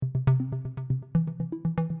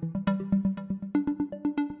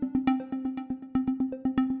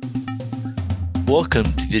Welcome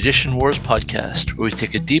to the Edition Wars podcast, where we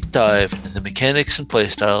take a deep dive into the mechanics and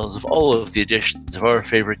playstyles of all of the editions of our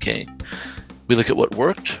favorite game. We look at what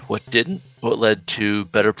worked, what didn't, what led to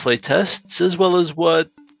better play tests, as well as what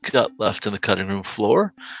got left on the cutting room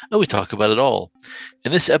floor, and we talk about it all.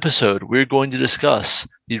 In this episode, we're going to discuss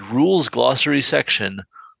the rules glossary section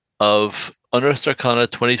of Unearthed Arcana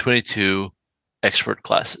 2022 Expert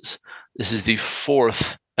Classes. This is the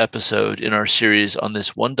fourth episode in our series on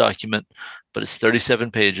this one document, but it's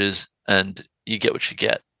 37 pages, and you get what you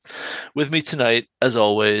get. With me tonight, as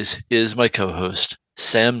always, is my co-host,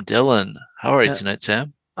 Sam Dillon. How are you tonight,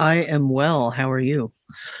 Sam? I am well. How are you?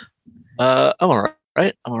 I'm all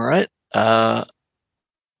right. I'm all right.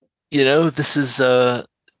 This has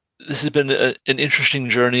been an interesting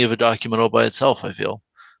journey of a document all by itself, I feel,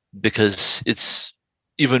 because it's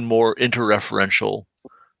even more interreferential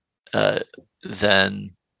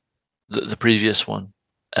than the previous one,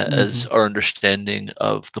 as our understanding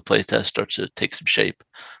of the playtest starts to take some shape,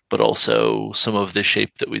 but also some of the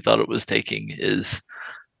shape that we thought it was taking is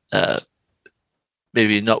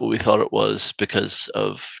maybe not what we thought it was because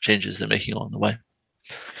of changes they're making along the way.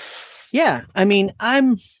 Yeah, I mean,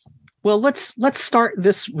 let's start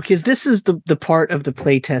this, because this is the part of the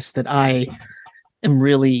playtest that I am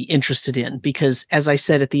really interested in, because as I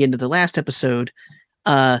said at the end of the last episode,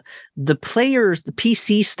 the players, the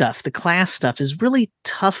PC stuff, the class stuff is really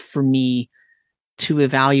tough for me to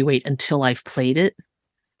evaluate until I've played it.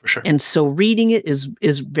 For sure. And so reading it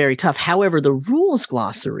is very tough. However, the rules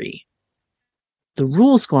glossary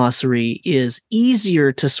is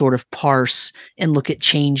easier to sort of parse and look at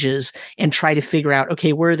changes and try to figure out,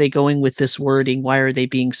 okay, where are they going with this wording? Why are they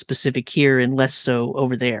being specific here and less so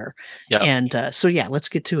over there? Yeah. And let's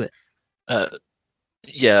get to it.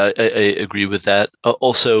 Yeah, I agree with that.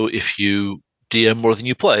 Also, if you DM more than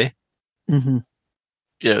you play, these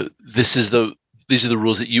are the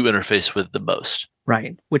rules that you interface with the most.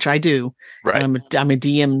 Right, which I do. Right. I'm a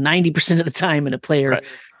DM 90% of the time, and a player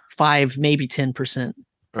 5, maybe 10%.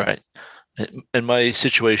 Right. And my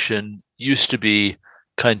situation used to be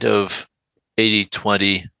kind of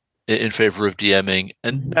 80-20 in favor of DMing,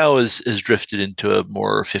 and now has drifted into a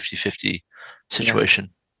more 50-50 situation.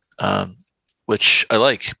 Yeah. Which I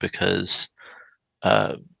like because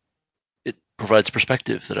it provides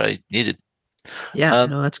perspective that I needed. Yeah,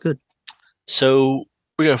 no, that's good. So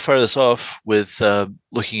we're going to fire this off with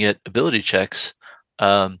looking at ability checks.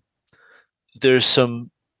 There's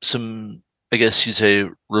some, I guess you'd say,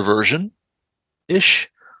 reversion-ish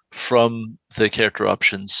from the character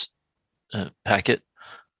options packet,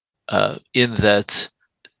 in that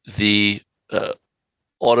the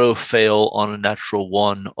auto fail on a natural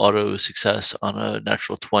 1, auto success on a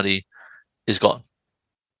natural 20 is gone.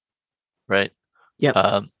 Right? Yep.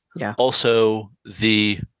 Also,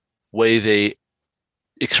 the way they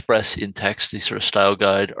express in text, the sort of style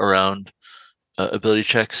guide around ability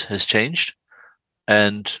checks has changed.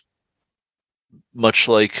 And much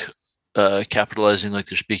like capitalizing like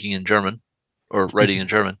they're speaking in German or writing in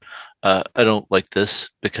German, I don't like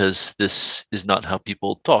this because this is not how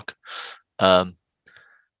people talk.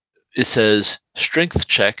 It says strength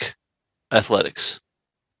check athletics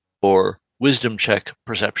or wisdom check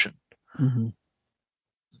perception.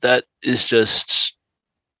 That is just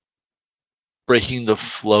breaking the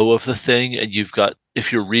flow of the thing, and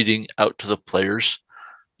if you're reading out to the players,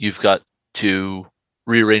 you've got to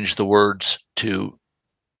rearrange the words to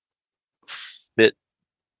fit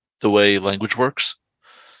the way language works.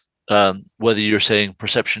 Whether you're saying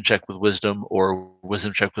perception check with wisdom or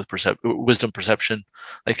wisdom check with wisdom perception,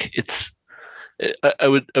 like I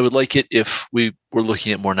would like it if we were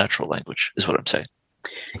looking at more natural language, is what I'm saying.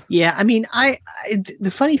 Yeah, I mean,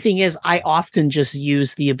 the funny thing is, I often just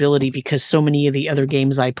use the ability because so many of the other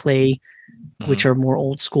games I play, which are more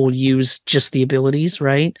old school, use just the abilities,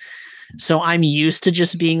 right? So I'm used to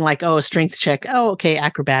just being like, oh, a strength check. Oh, okay,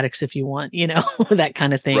 acrobatics if you want, that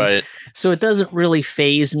kind of thing. Right. So it doesn't really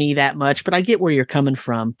faze me that much, but I get where you're coming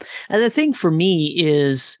from. And the thing for me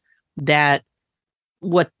is that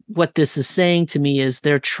what this is saying to me is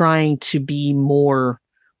they're trying to be more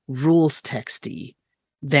rules texty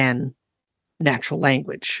than natural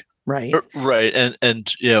language, right? Right.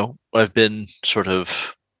 And I've been sort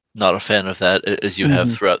of not a fan of that, as you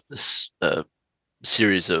have throughout this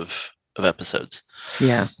series of episodes.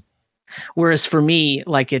 Yeah. Whereas for me,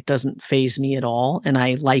 like, it doesn't faze me at all, and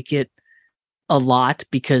I like it a lot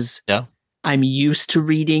because I'm used to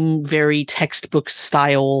reading very textbook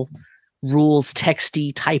style rules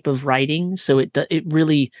texty type of writing. So it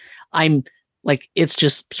really, I'm like it's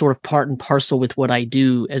just sort of part and parcel with what I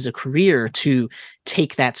do as a career to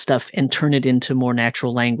take that stuff and turn it into more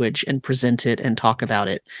natural language and present it and talk about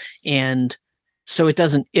it. And so it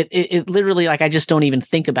doesn't, it literally, like, I just don't even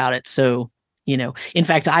think about it. So, in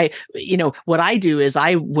fact, what I do is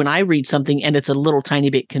when I read something and it's a little tiny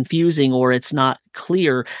bit confusing or it's not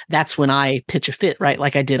clear, that's when I pitch a fit, right?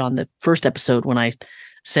 Like I did on the first episode when I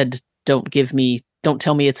said, don't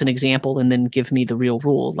tell me it's an example and then give me the real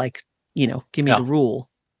rule. Like, give me the rule,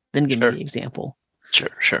 then give me the example.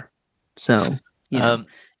 Sure. So,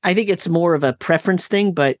 I think it's more of a preference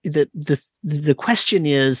thing, but the question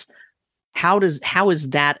is, how does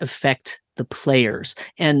that affect the players?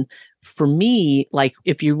 And for me, like,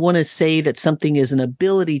 if you want to say that something is an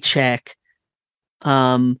ability check,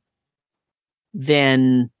 then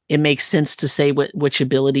it makes sense to say which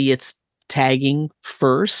ability it's tagging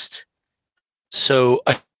first. So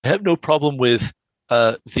I have no problem with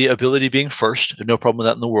the ability being first. No problem with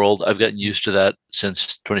that in the world. I've gotten used to that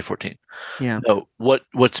since 2014. Yeah. No,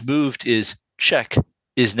 what's moved is check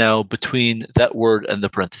is now between that word and the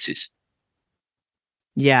parentheses.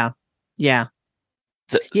 Yeah.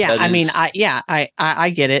 I mean,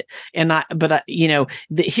 I get it. But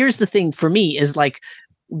here's the thing for me is, like,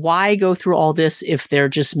 why go through all this if they're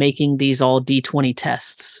just making these all D20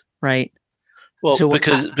 tests, right? Well, so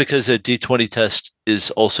because a D20 test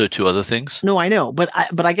is also two other things. No, I know, but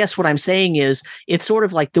I guess what I'm saying is, it's sort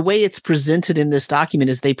of like the way it's presented in this document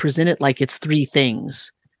is they present it like it's three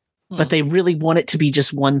things, but they really want it to be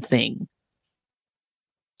just one thing.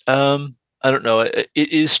 I don't know. It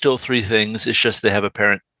is still three things. It's just they have a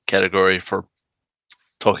parent category for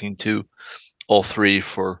talking to all three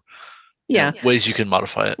for ways you can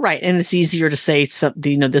modify it. Right. And it's easier to say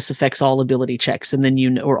something, this affects all ability checks, and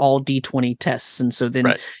then or all D20 tests. And so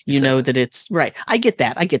then know that it's right. I get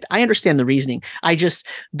that. I understand the reasoning.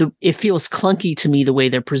 It feels clunky to me the way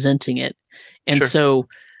they're presenting it. And so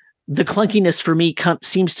the clunkiness for me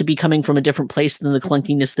seems to be coming from a different place than the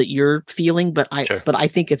clunkiness that you're feeling. But I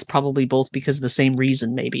think it's probably both because of the same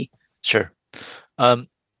reason, maybe. Sure.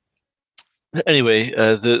 Anyway,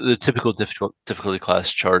 the typical difficulty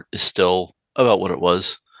class chart is still about what it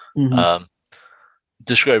was. Mm-hmm.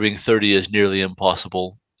 Describing 30 as nearly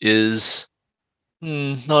impossible is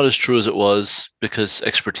not as true as it was because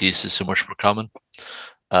expertise is so much more common.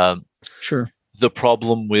 Sure. The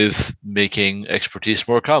problem with making expertise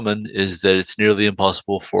more common is that it's nearly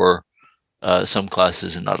impossible for some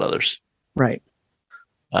classes and not others. Right.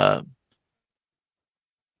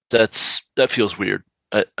 That feels weird.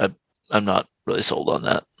 I'm not really sold on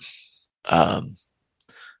that.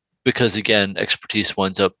 Because again, expertise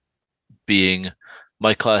winds up being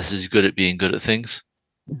my class is good at being good at things.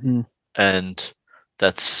 Mm-hmm. And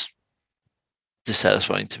that's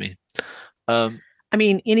dissatisfying to me. I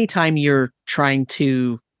mean, anytime you're trying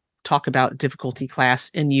to talk about difficulty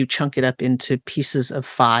class and you chunk it up into pieces of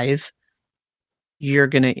 5, you're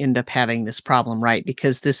going to end up having this problem, right?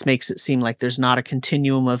 Because this makes it seem like there's not a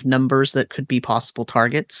continuum of numbers that could be possible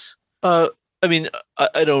targets. I mean,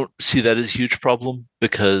 I don't see that as a huge problem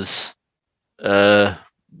because, I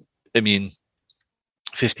mean,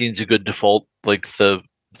 15 is a good default, like the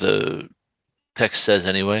text says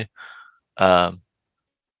anyway. But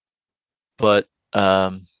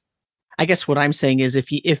I guess what I'm saying is,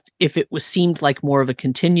 if it seemed like more of a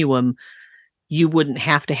continuum, you wouldn't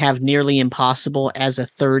have to have nearly impossible as a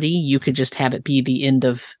 30. You could just have it be the end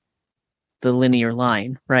of the linear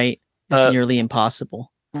line, right? It's nearly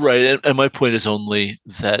impossible. Right. And my point is only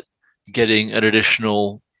that getting an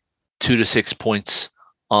additional 2 to 6 points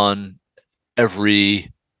on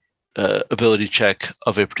every ability check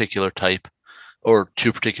of a particular type, or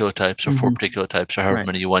 2 particular types, or 4 particular types, or however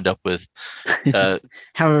many you wind up with.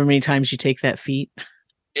 However many times you take that feat.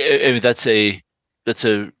 I mean, that's a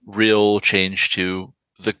real change to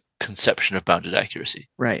the conception of bounded accuracy.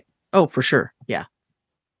 Right. Oh, for sure. Yeah.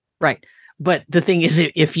 Right. But the thing is, and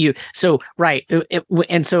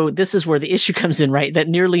so this is where the issue comes in, right? That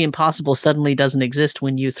nearly impossible suddenly doesn't exist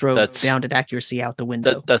when you throw bounded accuracy out the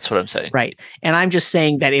window. That's what I'm saying. Right. And I'm just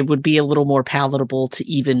saying that it would be a little more palatable to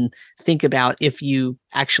even think about if you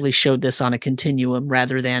actually showed this on a continuum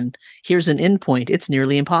rather than here's an endpoint. It's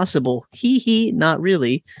nearly impossible. Not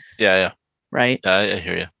really. Yeah. Right. I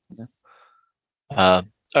hear you. Yeah. All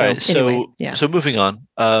right. So moving on.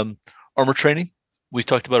 Armor training. We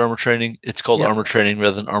talked about armor training. It's called armor training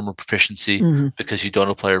rather than armor proficiency because you don't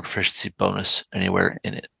apply a proficiency bonus anywhere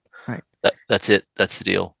in it. Right. That's it. That's the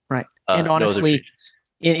deal. Right. And honestly,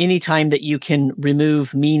 in any time that you can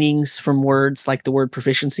remove meanings from words like the word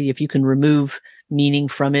proficiency, if you can remove meaning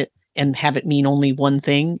from it and have it mean only one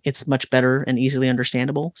thing, it's much better and easily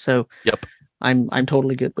understandable. So, yep. I'm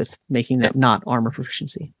totally good with making that not armor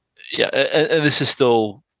proficiency. Yeah, and this is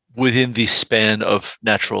still within the span of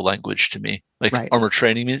natural language to me. Like Right. armor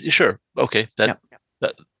training means sure, okay,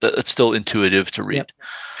 that's still intuitive to read. Yep.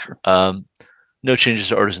 Sure. No changes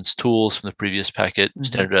to artisans' tools from the previous packet. Mhm.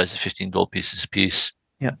 Standardized at 15 gold pieces apiece.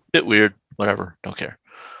 Yep. Bit weird. Whatever. Don't care.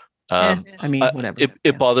 I mean, whatever.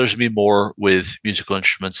 It bothers me more with musical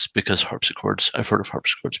instruments because harpsichords. I've heard of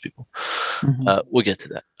harpsichords, people. Mhm. We'll get to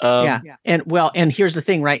that. And here's the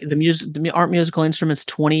thing, right? Aren't musical instruments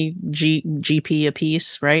 20 GP a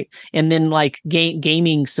piece, right? And then like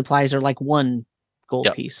gaming supplies are like 1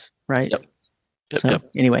 gold piece, right? Yep.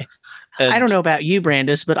 Anyway, I don't know about you,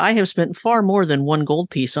 Brandis, but I have spent far more than 1 gold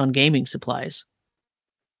piece on gaming supplies.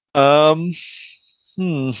 I'll have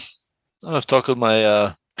to talk with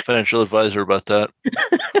my financial advisor about that.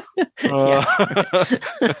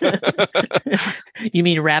 You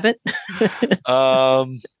mean rabbit?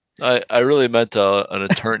 I really meant an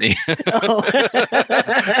attorney.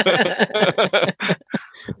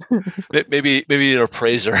 Maybe an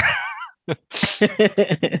appraiser.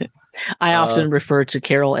 I often refer to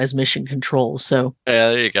Carol as mission control. So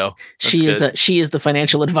yeah, there you go. She is the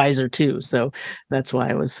financial advisor too. So that's why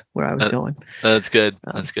I was going. That's good.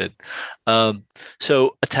 That's good.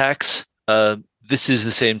 So attacks. This is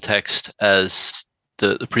the same text as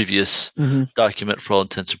the previous document for all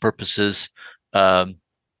intents and purposes. The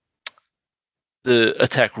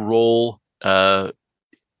attack roll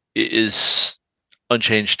is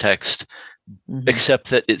unchanged text, except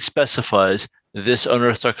that it specifies this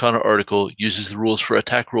Unearthed Arcana article uses the rules for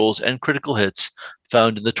attack rolls and critical hits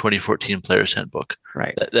found in the 2014 Player's Handbook.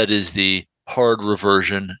 Right. That is the hard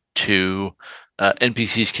reversion to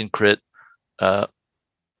NPCs can crit,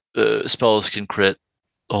 spells can crit,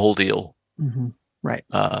 the whole deal. Right.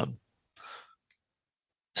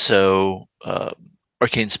 So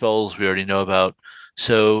arcane spells we already know about.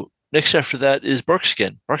 So next after that is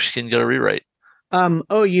Barkskin. Barkskin got a rewrite.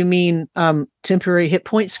 Oh, you mean temporary hit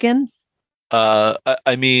point skin?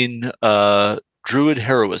 I mean druid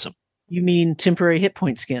heroism. You mean temporary hit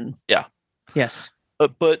point skin? Yeah. Yes.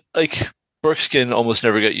 But like Barkskin almost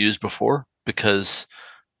never got used before because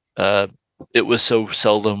it was so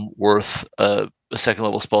seldom worth a second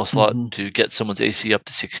level spell slot to get someone's AC up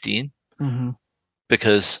to 16.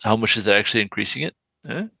 Because how much is that actually increasing it?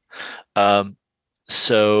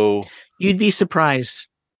 So you'd be surprised.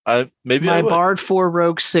 Maybe my Bard 4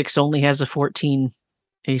 Rogue 6 only has a 14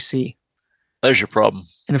 AC. There's your problem.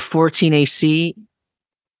 And a 14 AC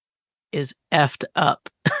is effed up.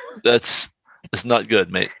 That's not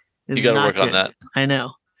good, mate. You got to work on that. I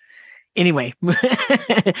know. Anyway,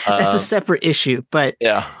 that's a separate issue, but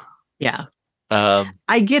yeah.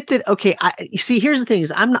 I get that. Okay, you see, here's the thing: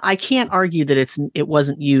 is I can't argue that it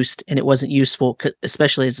wasn't used and it wasn't useful,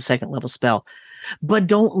 especially as a second level spell. But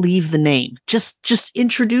don't leave the name. Just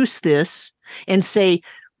introduce this and say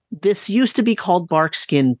this used to be called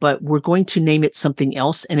Barkskin, but we're going to name it something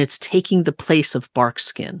else, and it's taking the place of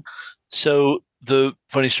Barkskin. So the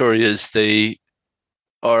funny story is I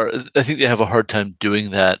think they have a hard time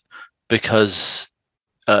doing that because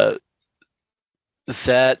that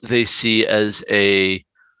they see as a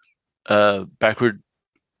backward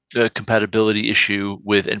compatibility issue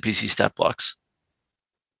with NPC stat blocks.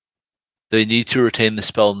 They need to retain the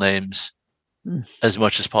spell names as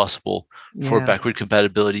much as possible for backward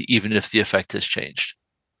compatibility, even if the effect has changed.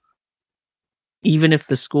 Even if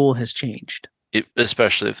the school has changed.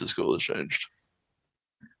 Especially if the school has changed.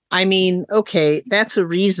 I mean, okay, that's a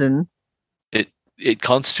reason. It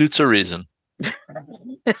constitutes a reason.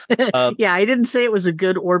 Yeah, I didn't say it was a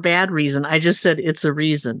good or bad reason. I just said it's a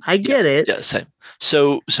reason. I get it. Yeah, same.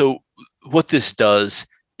 So what this does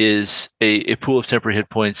is a pool of temporary hit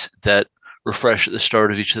points that refresh at the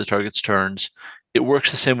start of each of the target's turns. It works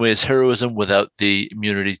the same way as heroism without the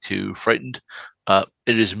immunity to frightened.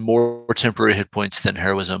 It is more temporary hit points than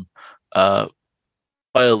heroism by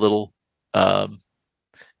a little.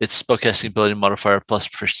 It's spellcasting ability modifier plus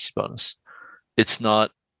proficiency bonus. It's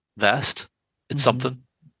not vast. It's something.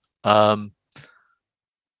 I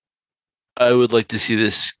would like to see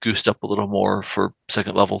this goosed up a little more for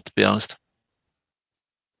second level, to be honest.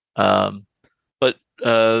 But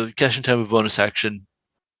casting time of bonus action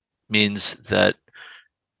means that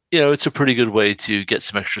it's a pretty good way to get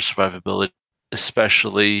some extra survivability,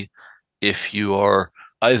 especially if you are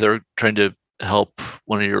either trying to help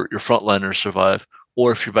one of your frontliners survive,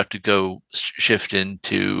 or if you're about to go shift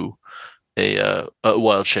into a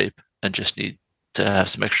wild shape and just need to have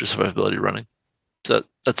some extra survivability running. So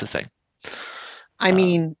that's a thing. I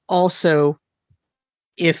mean, also,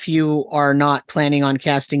 if you are not planning on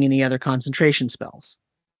casting any other concentration spells.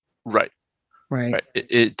 Right. Right. Right.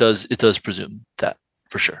 It does presume that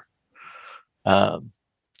for sure. And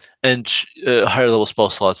higher level spell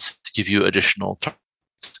slots give you additional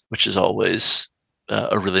targets, which is always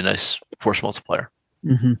a really nice force multiplier.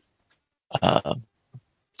 Mm-hmm.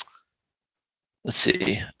 Let's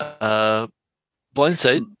see. Blind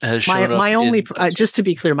Sight has shown up. My only, just to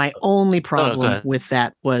be clear, my only problem with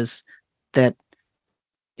that was that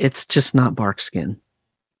it's just not Barkskin.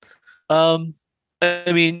 I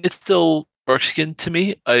mean, it's still Barkskin to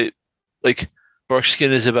me.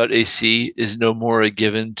 Barkskin is about AC is no more a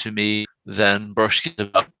given to me than Barkskin is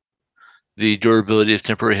about the durability of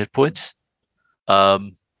temporary hit points.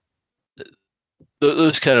 Those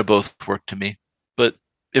kind of both work to me. But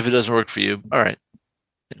if it doesn't work for you, all right,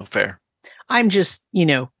 fair. I'm just,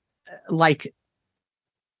 like,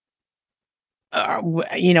 are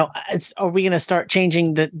we going to start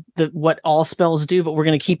changing the what all spells do, but we're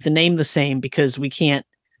going to keep the name the same because we can't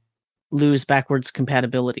lose backwards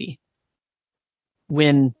compatibility?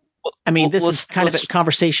 This is kind of a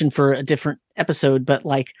conversation for a different episode, but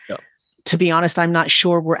to be honest, I'm not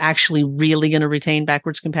sure we're actually really going to retain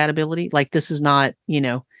backwards compatibility. Like, this is not,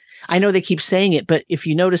 I know they keep saying it, but if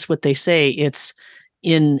you notice what they say, it's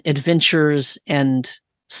in adventures and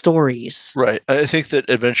stories. Right. I think that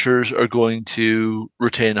adventures are going to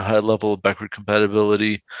retain a high level of backward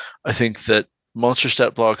compatibility. I think that monster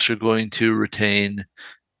stat blocks are going to retain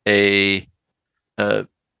a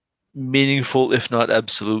meaningful, if not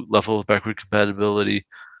absolute, level of backward compatibility.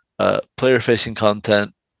 Player-facing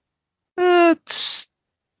content,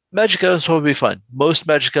 magic items will probably be fine. Most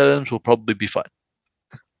magic items will probably be fine.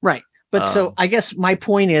 Right. But so I guess my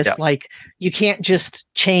point is, you can't just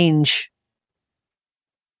change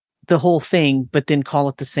the whole thing, but then call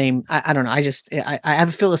it the same. I don't know. I have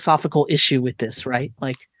a philosophical issue with this, right?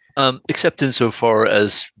 Except insofar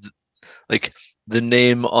as the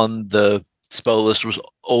name on the spell list was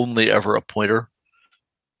only ever a pointer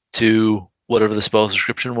to whatever the spell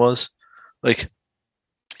description was.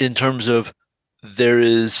 In terms of there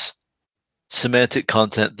is semantic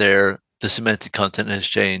content there, the semantic content has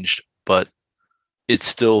changed, but it's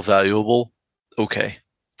still valuable. Okay,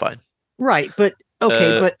 fine. Right, but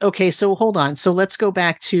okay, so hold on. So let's go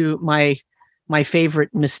back to my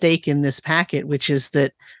favorite mistake in this packet, which is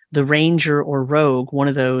that the ranger or rogue, one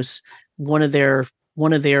of their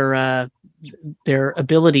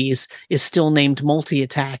abilities is still named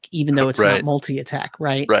multi-attack, even though it's not multi-attack,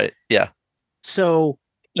 right? Right, yeah. So,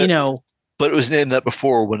 but it was named that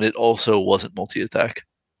before when it also wasn't multi-attack.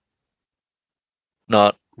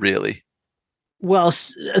 Not really. Well,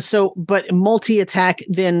 but multi-attack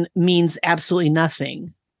then means absolutely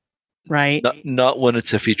nothing, right? Not when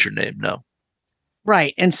it's a feature name, no.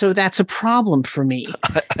 Right, and so that's a problem for me.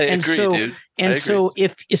 I agree, dude. And so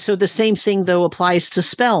the same thing though applies to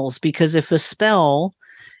spells, because if a spell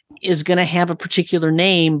is going to have a particular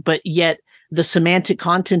name, but yet the semantic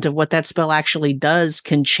content of what that spell actually does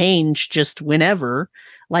can change just whenever,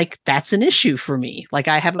 that's an issue for me.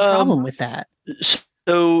 I have a problem with that.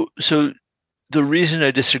 So the reason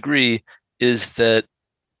I disagree is that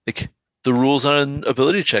the rules on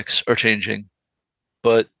ability checks are changing,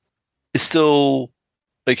 but it's still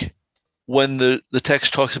when the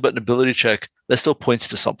text talks about an ability check, that still points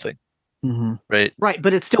to something. Mm-hmm. Right.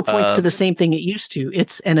 But it still points to the same thing it used to.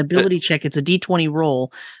 It's an ability check. It's a D20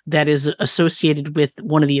 roll that is associated with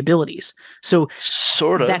one of the abilities. So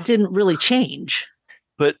sort of that didn't really change.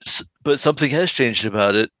 But something has changed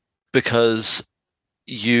about it, because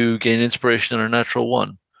you gain inspiration on a natural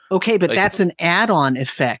one. Okay, but that's an add-on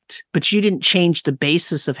effect. But you didn't change the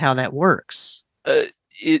basis of how that works.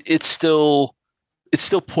 It's still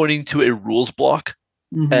pointing to a rules block.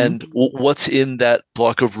 Mm-hmm. And what's in that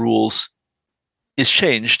block of rules is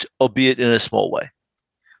changed, albeit in a small way.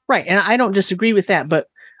 Right. And I don't disagree with that, but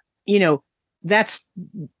that's,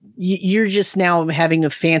 you're just now having a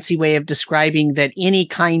fancy way of describing that any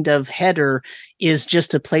kind of header is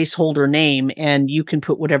just a placeholder name and you can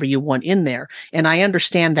put whatever you want in there. And I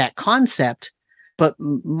understand that concept, but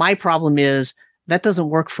my problem is that doesn't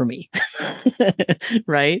work for me.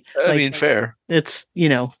 Right. I mean, fair. It's,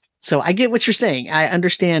 so I get what you're saying. I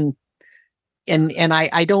understand. And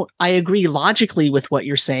I agree logically with what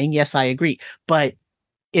you're saying. Yes, I agree. But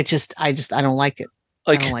I don't like it.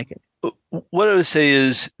 I don't like it. What I would say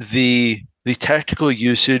is the tactical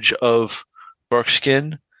usage of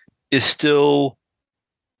Barkskin is still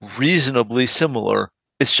reasonably similar.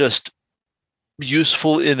 It's just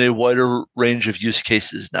useful in a wider range of use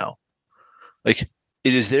cases now. It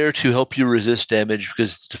is there to help you resist damage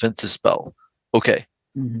because it's a defensive spell. Okay.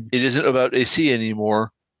 Mm-hmm. It isn't about AC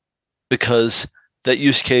anymore, because that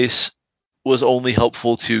use case was only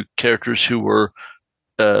helpful to characters who were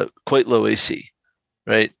quite low AC,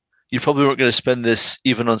 right? You probably weren't going to spend this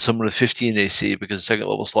even on someone with 15 AC because the second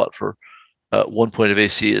level slot for 1 point of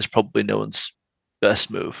AC is probably no one's best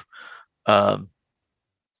move.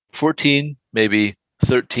 14, maybe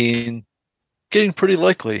 13, getting pretty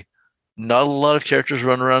likely. Not a lot of characters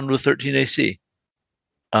run around with 13 AC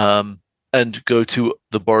and go to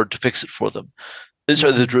the bard to fix it for them.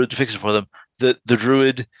 Sorry, the druid to fix it for them. The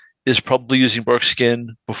druid is probably using bark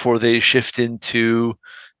skin before they shift into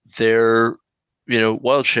their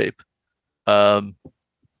wild shape.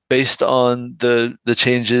 Based on the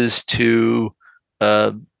changes to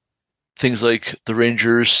things like the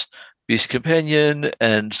ranger's beast companion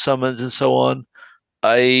and summons and so on,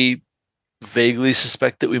 I vaguely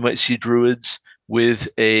suspect that we might see druids with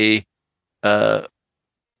a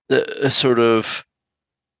sort of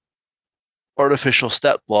artificial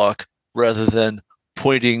stat block rather than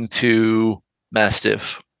pointing to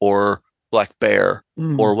Mastiff or Black Bear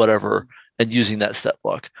or whatever and using that stat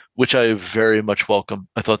block, which I very much welcome.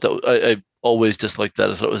 I thought that I always disliked that.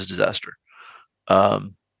 I thought it was a disaster.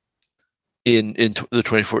 In the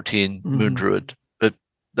 2014 Moon Druid,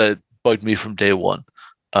 that bugged me from day one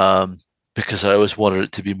because I always wanted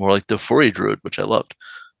it to be more like the Furry Druid, which I loved.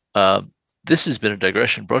 This has been a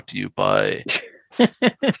digression brought to you by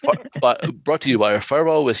our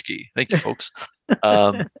Fireball Whiskey. Thank you, folks.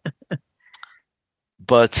 Or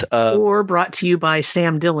brought to you by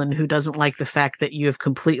Sam Dillon, who doesn't like the fact that you have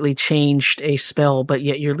completely changed a spell, but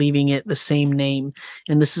yet you're leaving it the same name.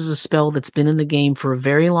 And this is a spell that's been in the game for a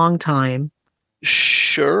very long time.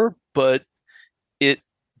 Sure, but it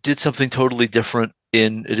did something totally different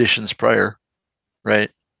in editions prior, right?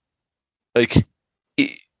 Like,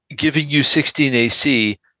 giving you 16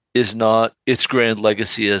 AC is not its grand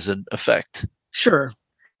legacy as an effect. Sure,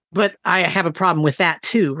 but I have a problem with that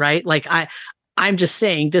too, right? Like I'm just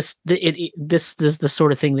saying this is the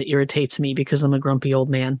sort of thing that irritates me because I'm a grumpy old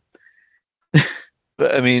man.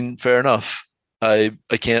 But I mean, fair enough. I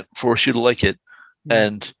can't force you to like it,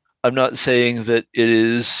 and I'm not saying that it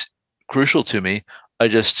is crucial to me. I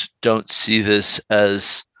just don't see this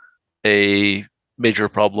as a major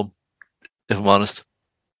problem, if I'm honest.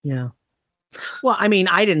 Yeah. Well, I mean,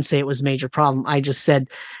 I didn't say it was a major problem. I just said,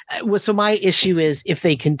 so my issue is if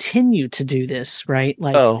they continue to do this, right?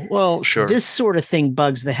 Like, oh, well, sure. This sort of thing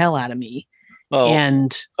bugs the hell out of me. Oh,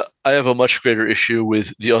 and I have a much greater issue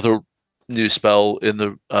with the other new spell in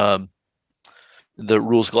the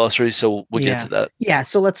rules glossary, so we'll get to that. Yeah,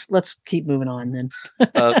 so let's keep moving on then.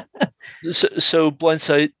 So Blind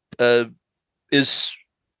Sight is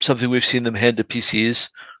something we've seen them hand to PCs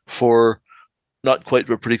for not quite,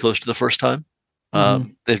 but pretty close to the first time.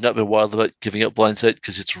 They've not been wild about giving up Blind Sight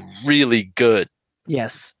because it's really good.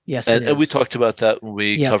 Yes, and we talked about that when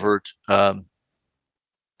we covered the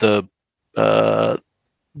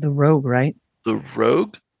Rogue, right? The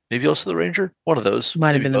Rogue, maybe also the Ranger. One of those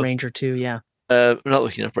might have been both. The Ranger too. Yeah. I'm not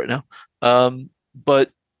looking up right now, but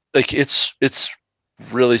like it's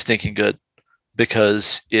really stinking good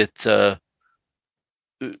because it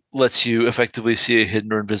lets you effectively see a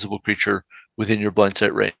hidden or invisible creature within your blind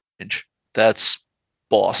sight range. That's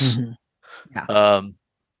boss. Yeah.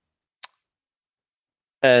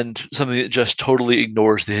 And something that just totally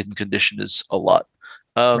ignores the hidden condition is a lot.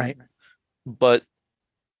 Right. But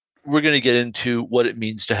we're going to get into what it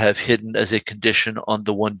means to have hidden as a condition on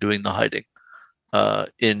the one doing the hiding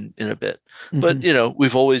in a bit. But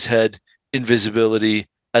we've always had invisibility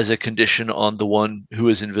as a condition on the one who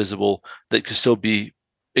is invisible that could still be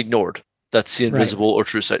ignored. That's the invisible or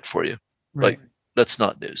true sight for you. Right. Like, that's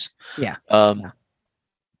not news. Yeah.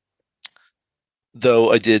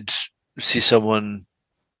 Though I did see someone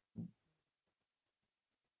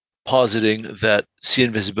positing that see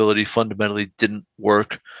invisibility fundamentally didn't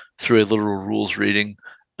work through a literal rules reading,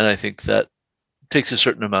 and I think that takes a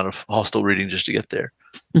certain amount of hostile reading just to get there.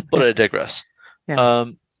 But I digress.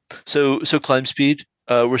 So climb speed,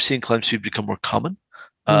 we're seeing climb speed become more common,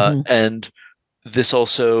 and this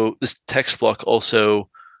text block also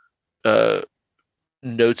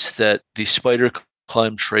notes that the spider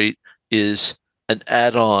climb trait is an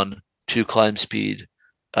add-on to climb speed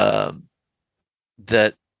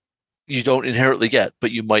that you don't inherently get,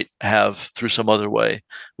 but you might have through some other way,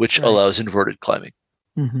 which allows inverted climbing.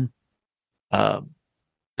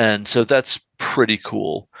 And so that's pretty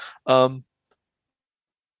cool. The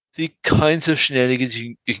kinds of shenanigans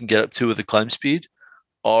you can get up to with the climb speed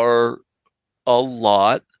are a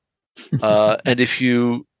lot. And if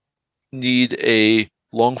you need a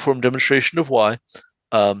long-form demonstration of why,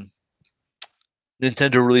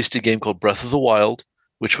 Nintendo released a game called Breath of the Wild,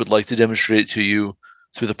 which would like to demonstrate to you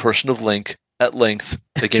through the person of Link at length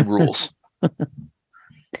the game rules.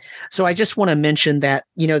 So I just want to mention that,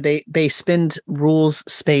 they spend rules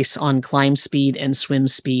space on climb speed and swim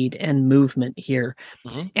speed and movement here.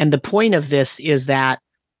 Mm-hmm. And the point of this is that,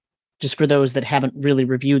 just for those that haven't really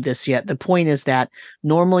reviewed this yet, the point is that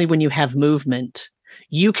normally when you have movement,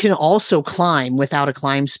 you can also climb without a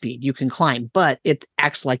climb speed. You can climb, but it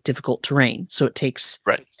acts like difficult terrain. So it takes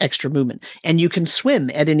extra movement. And you can swim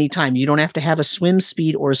at any time. You don't have to have a swim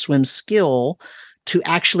speed or a swim skill to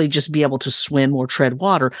actually just be able to swim or tread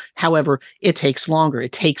water. However, it takes longer.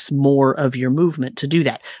 It takes more of your movement to do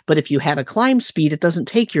that. But if you have a climb speed, it doesn't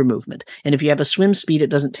take your movement. And if you have a swim speed, it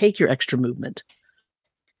doesn't take your extra movement.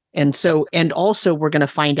 And so, and also we're going to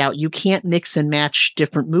find out you can't mix and match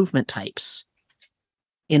different movement types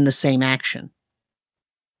in the same action.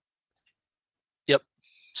 Yep.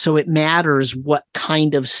 So it matters what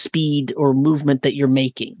kind of speed or movement that you're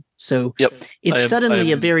making. So it's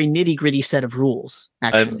suddenly a very nitty-gritty set of rules,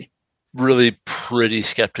 actually. I'm really pretty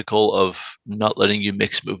skeptical of not letting you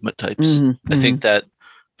mix movement types. Mm-hmm, I think that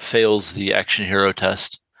fails the action hero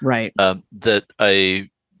test. Right. That I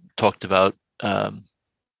talked about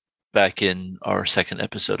back in our second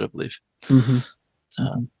episode, I believe. Mm-hmm.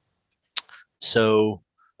 So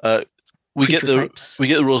we get the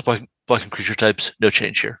rules blocking creature types. No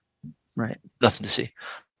change here. Right. Nothing to see.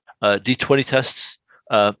 D20 tests.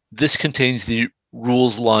 This contains the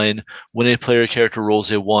rules line: when a player character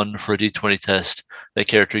rolls a 1 for a D20 test, that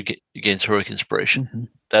character gains heroic inspiration. Mm-hmm.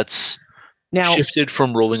 That's now shifted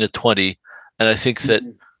from rolling a 20, and I think that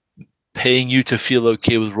paying you to feel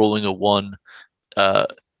okay with rolling a 1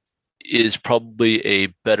 is probably a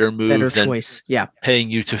better move than choice.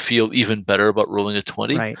 Paying you to feel even better about rolling a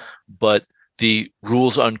 20. Right. But the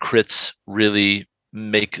rules on crits really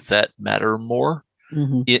make that matter more,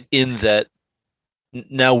 in that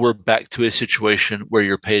now we're back to a situation where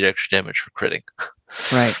you're paid extra damage for critting.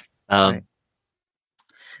 Right. On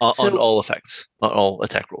all effects, on all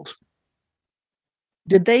attack rolls.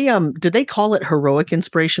 Did they call it heroic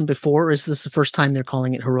inspiration before, or is this the first time they're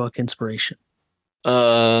calling it heroic inspiration?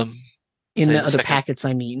 In the other packets,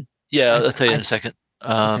 I mean. Yeah, I'll tell you in a second.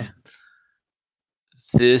 Okay.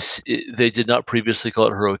 They did not previously call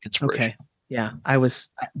it heroic inspiration. Okay. Yeah,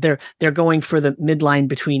 they're going for the midline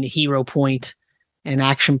between a hero point, an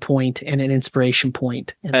action point, and an inspiration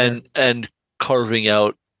point, and carving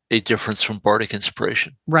out a difference from bardic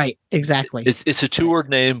inspiration. Right. Exactly. It's a 2-word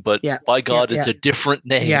name, but by God, it's a different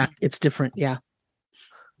name. Yeah, it's different. Yeah.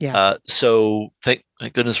 Yeah. So thank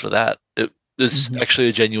goodness for that. It's actually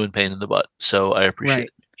a genuine pain in the butt, so I appreciate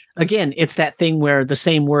it. Again, it's that thing where the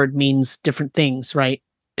same word means different things, right?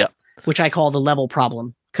 Yeah. Which I call the level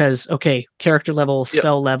problem, because character level,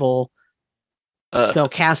 spell level, spell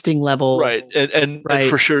casting level, right? And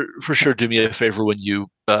for sure, do me a favor when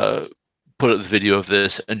you put up the video of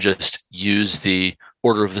this and just use the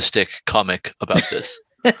Order of the Stick comic about this.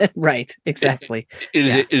 Right, exactly.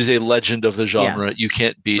 It is a legend of the genre. Yeah. You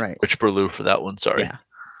can't beat Rich Burlew for that one. Sorry.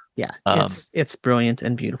 Yeah, it's brilliant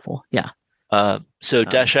and beautiful. Yeah. So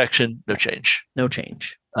dash action, no change. No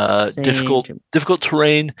change. Difficult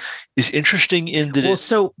terrain is interesting in that. Well,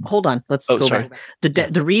 so hold on. Let's go back.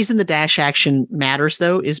 The reason the dash action matters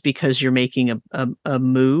though is because you're making a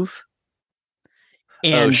move,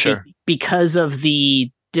 and because of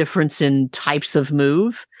the difference in types of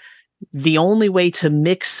move, the only way to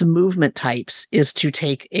mix movement types is to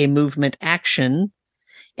take a movement action.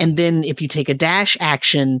 And then if you take a dash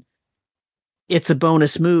action, it's a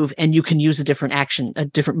bonus move and you can use a different action, a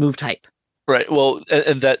different move type. Right. Well,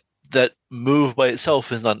 and that move by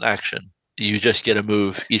itself is not an action. You just get a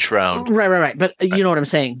move each round. Right. But you know what I'm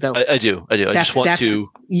saying, though. I do. I just want to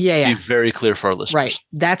be very clear for our listeners. Right.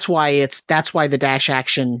 That's why the dash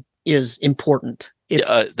action is important.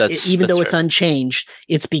 Even though it's unchanged,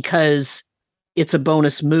 it's because it's a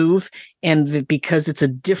bonus move, and because it's a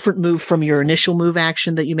different move from your initial move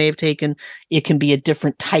action that you may have taken, it can be a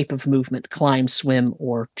different type of movement: climb, swim,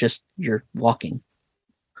 or just you're walking.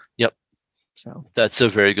 Yep. So that's a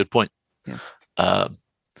very good point. Yeah.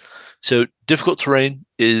 So difficult terrain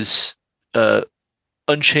is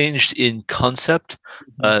unchanged in concept.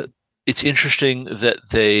 It's interesting that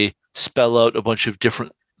they spell out a bunch of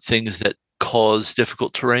different things that cause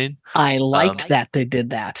difficult terrain. I liked that they did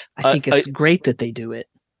that. I think it's great that they do it.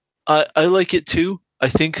 I like it too. I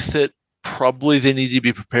think that probably they need to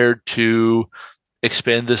be prepared to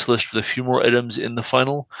expand this list with a few more items in the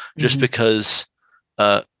final, just because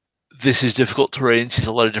this is difficult terrain, sees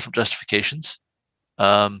a lot of different justifications.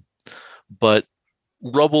 But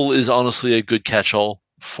rubble is honestly a good catch-all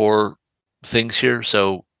for things here,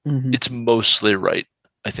 so it's mostly right,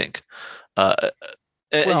 I think.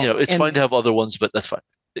 And, it's fine to have other ones, but that's fine.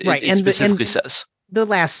 Right. It specifically says. The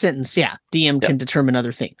last sentence, DM can determine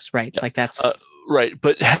other things, right? Yeah. Like that's... right,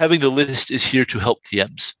 but having the list is here to help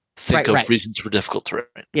DMs think of reasons for difficult terrain.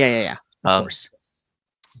 Yeah. Of course.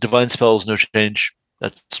 Divine spells, no change.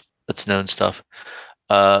 That's known stuff.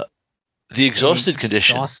 The exhausted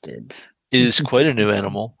condition is quite a new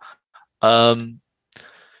animal.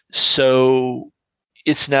 So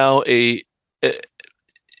it's now it's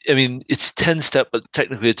 10 step, but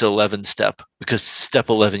technically it's 11 step because step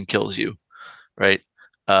 11 kills you, right?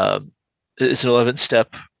 It's an 11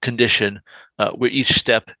 step condition where each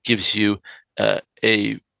step gives you a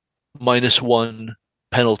 -1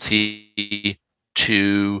 penalty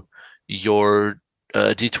to your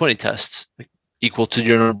D20 tests, equal to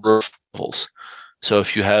your number of levels. So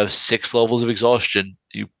if you have 6 levels of exhaustion,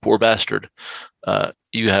 you poor bastard,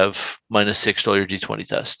 you have -6 to all your D20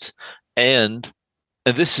 tests. And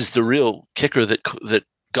this is the real kicker that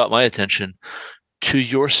got my attention, to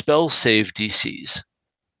your spell save DCs.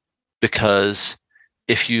 Because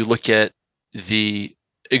if you look at the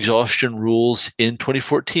exhaustion rules in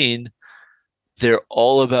 2014, they're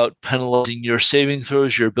all about penalizing your saving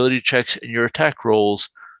throws, your ability checks, and your attack rolls,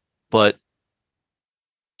 but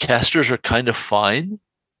casters are kind of fine.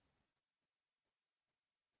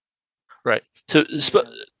 Right. So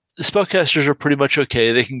spellcasters are pretty much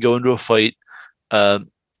okay. They can go into a fight, as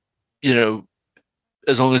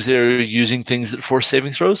long as they're using things that force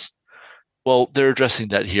saving throws. Well, they're addressing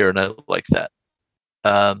that here, and I like that.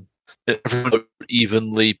 Everyone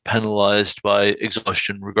evenly penalized by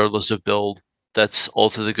exhaustion, regardless of build. That's all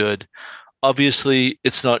to the good. Obviously,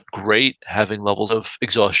 it's not great having levels of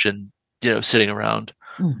exhaustion, sitting around,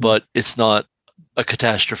 but it's not a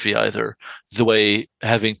catastrophe either. The way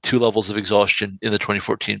having 2 levels of exhaustion in the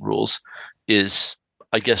 2014 rules is,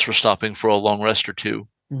 I guess, we're stopping for a long rest or two.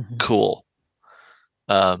 Cool.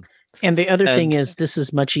 And the other thing is, this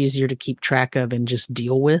is much easier to keep track of and just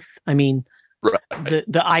deal with. I mean,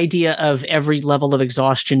 the idea of every level of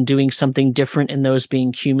exhaustion doing something different and those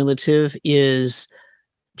being cumulative is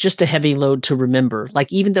just a heavy load to remember.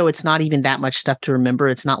 Like, even though it's not even that much stuff to remember,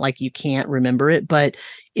 it's not like you can't remember it, but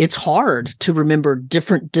it's hard to remember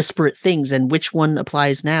different disparate things and which one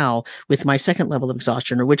applies now with my 2nd level of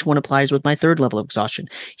exhaustion or which one applies with my 3rd level of exhaustion.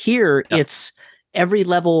 Here, it's every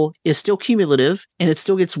level is still cumulative and it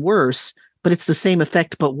still gets worse, but it's the same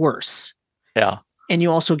effect, but worse. Yeah. And you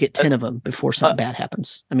also get 10 of them before something bad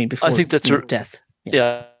happens. I mean, before I think that's death.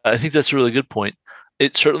 Yeah, I think that's a really good point.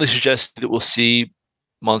 It certainly suggests that we'll see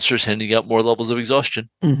monsters handing out more levels of exhaustion.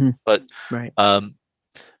 But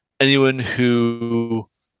anyone who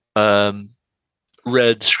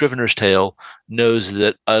read Scrivener's Tale knows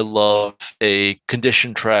that I love a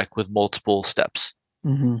condition track with multiple steps.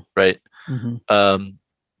 Right?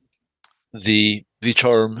 The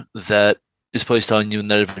charm that is placed on you in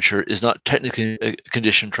that adventure is not technically a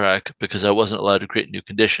condition track because I wasn't allowed to create a new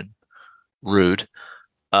condition. Rude.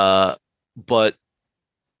 But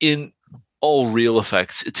in all real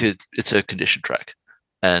effects, it's a condition track,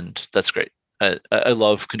 and that's great. I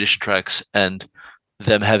love condition tracks and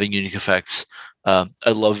them having unique effects. I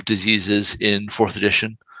love diseases in 4th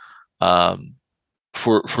edition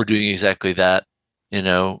for doing exactly that.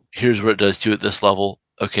 Here's what it does to you at this level.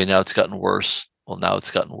 Okay, now it's gotten worse. Well, now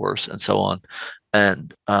it's gotten worse, and so on.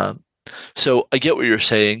 And so I get what you're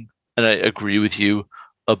saying, and I agree with you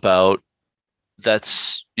about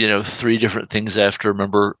that's 3 different things I have to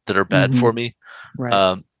remember that are bad for me.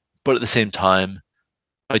 Right. But at the same time,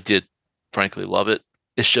 I did frankly love it.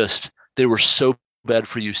 It's just they were so bad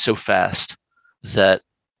for you so fast that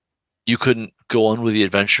you couldn't go on with the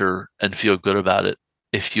adventure and feel good about it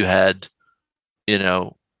if you had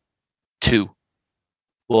 2.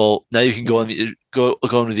 Well, now you can go on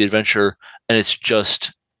with the adventure, and it's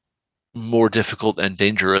just more difficult and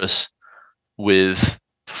dangerous with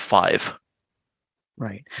 5.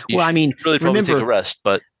 Right. Well, I mean, really probably take a rest,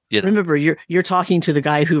 but remember, you're talking to the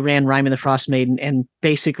guy who ran Rime and the Frost Maiden and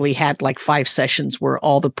basically had like 5 sessions where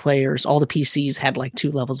all the players, all the PCs had like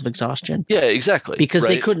 2 levels of exhaustion. Yeah, exactly. Because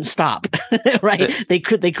they couldn't stop. Right. They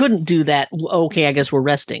couldn't do that. Okay, I guess we're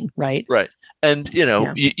resting. Right. Right. And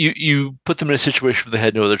you put them in a situation where they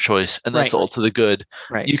had no other choice, and that's all to the good.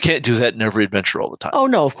 Right. You can't do that in every adventure all the time. Oh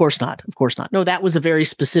no, of course not. Of course not. No, that was a very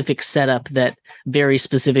specific setup that very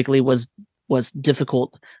specifically was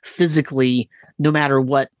difficult physically, no matter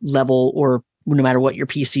what level or no matter what your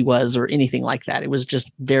PC was or anything like that. It was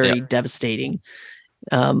just very devastating.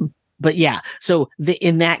 But yeah, so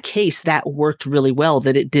in that case, that worked really well,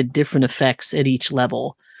 that it did different effects at each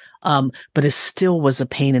level. but it still was a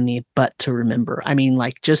pain in the butt to remember. I mean,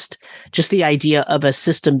 like just the idea of a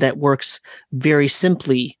system that works very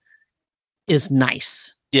simply is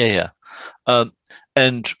nice. Yeah.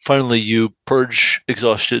 And finally, you purge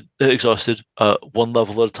exhausted, one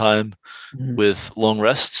level at a time with long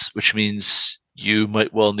rests, which means you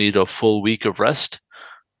might well need a full week of rest,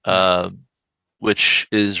 which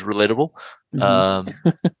is relatable.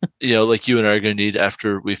 Like you and I are going to need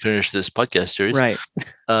after we finish this podcast series. Right.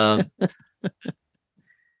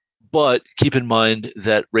 But keep in mind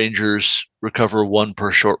that Rangers recover one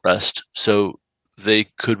per short rest, so they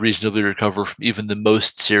could reasonably recover from even the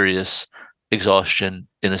most serious exhaustion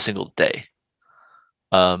in a single day.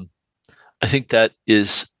 I think that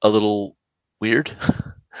is a little weird.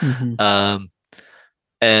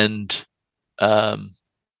 And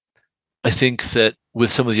I think that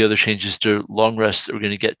with some of the other changes to long rests that we're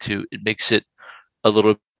going to get to, it makes it a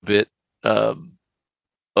little bit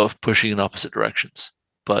of pushing in opposite directions.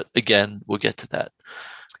 But again, we'll get to that.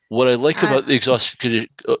 What I like about the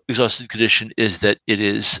exhausted condition is that it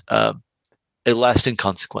is a lasting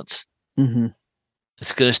consequence.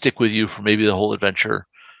 It's going to stick with you for maybe the whole adventure,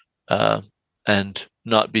 and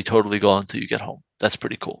not be totally gone until you get home. That's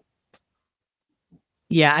pretty cool.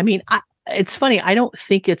 Yeah, I mean, it's funny. I don't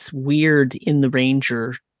think it's weird in the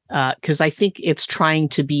Ranger, because I think it's trying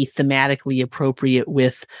to be thematically appropriate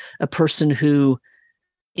with a person who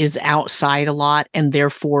is outside a lot and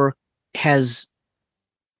therefore has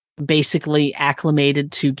basically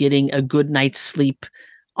acclimated to getting a good night's sleep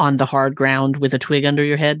on the hard ground with a twig under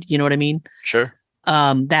your head. You know what I mean? Sure.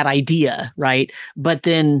 That idea, right? But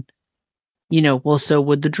then, well, so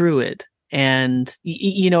would the druid. And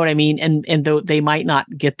you know what I mean? And though they might not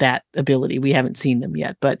get that ability, we haven't seen them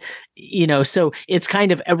yet, but so it's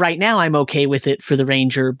kind of right now I'm okay with it for the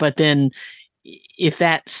Ranger, but then if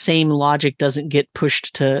that same logic doesn't get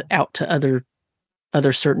pushed out to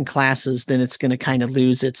other certain classes, then it's going to kind of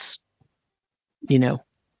lose its,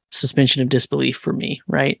 suspension of disbelief for me.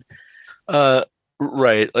 Right.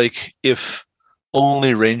 Right. Like if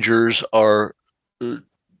only Rangers are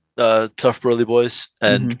tough burly boys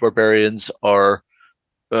and barbarians are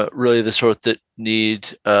really the sort that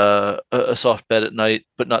need a soft bed at night,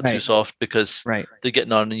 but not too soft because they're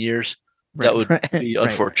getting on in years. That would be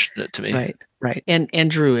unfortunate to me. Right.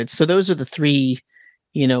 And druids. So those are the three,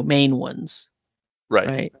 main ones.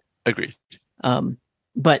 Right. Agreed.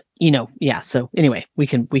 But yeah. So anyway, we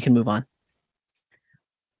can move on.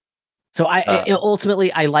 So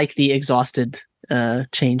ultimately I like the exhausted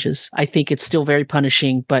changes. I think it's still very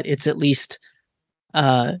punishing, but it's at least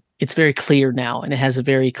it's very clear now, and it has a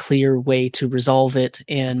very clear way to resolve it,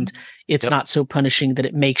 and it's not so punishing that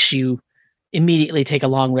it makes you immediately take a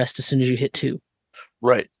long rest as soon as you hit 2.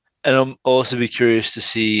 Right. And I'll also be curious to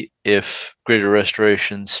see if Greater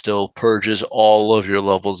Restoration still purges all of your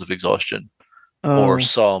levels of exhaustion, or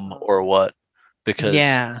some, or what, because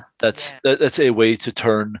that's a way to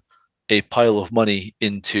turn a pile of money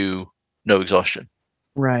into no exhaustion.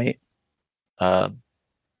 Right.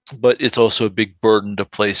 But it's also a big burden to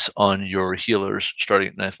place on your healers starting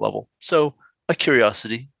at 9th level. So a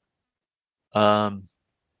curiosity. We'll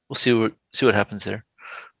see what happens there.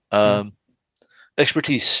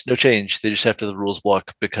 Expertise, no change. They just have to have the rules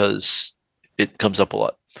block because it comes up a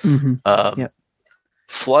lot.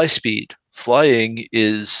 Fly speed. Flying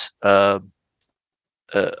is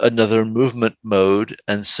another movement mode,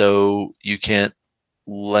 and so you can't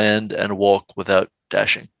land and walk without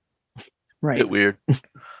dashing. Right. Bit weird.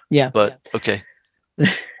 But okay.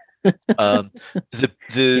 The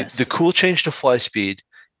cool change to fly speed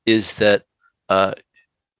is that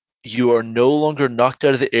you are no longer knocked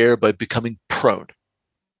out of the air by becoming prone.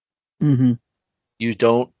 You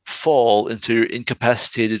don't fall until you're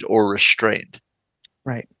incapacitated or restrained.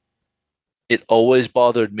 Right. It always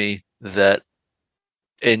bothered me that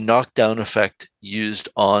a knockdown effect used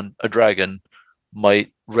on a dragon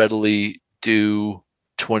might readily do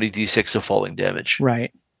 20d6 of falling damage.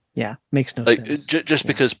 Right. Yeah. Makes no sense. Just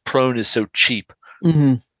because prone is so cheap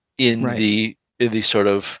in the sort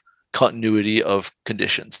of continuity of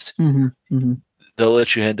conditions. They'll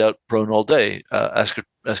let you hand out prone all day. Ask a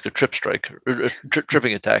trip strike or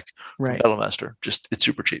tripping attack from Battlemaster. Just it's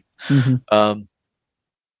super cheap.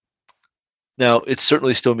 Now it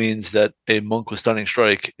certainly still means that a monk with stunning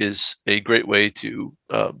strike is a great way to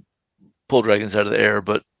pull dragons out of the air,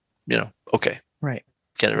 but okay. Right.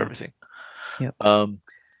 Can't have everything. Yep.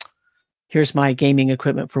 Here's my gaming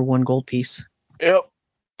equipment for 1 gold piece. Yep.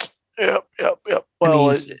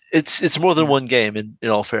 Well, it's more than one game in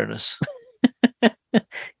all fairness.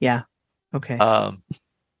 Yeah. Okay.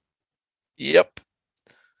 Yep.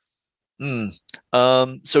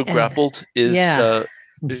 So grappled is yeah.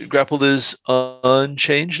 grappled is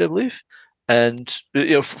unchanged, I believe, and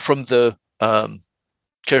from the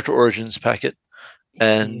character origins packet,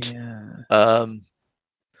 and Yeah. um,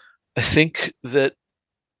 I think that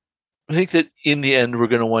in the end we're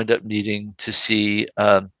going to wind up needing to see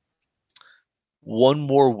one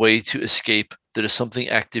more way to escape that is something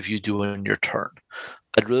active you do in your turn.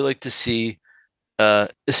 I'd really like to see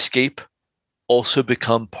escape also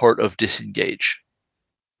become part of disengage.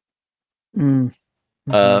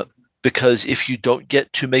 Mm-hmm. Because if you don't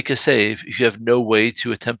get to make a save, if you have no way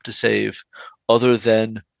to attempt to save other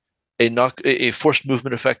than a forced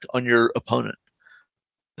movement effect on your opponent,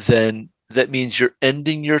 then that means you're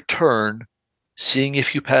ending your turn, seeing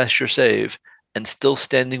if you pass your save, and still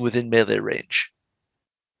standing within melee range.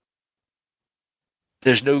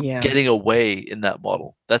 There's no getting away in that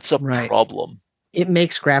model. That's a problem. It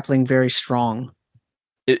makes grappling very strong.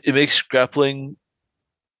 It makes grappling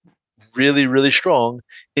really, really strong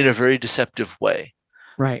in a very deceptive way.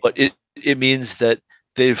 Right. But it means that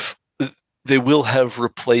they will have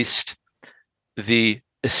replaced the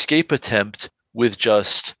escape attempt with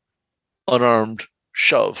just unarmed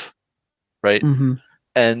shove, right? Mm-hmm.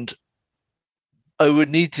 And I would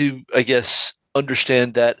need to, I guess,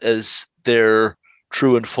 understand that as their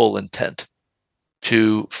true and full intent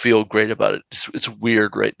to feel great about it. It's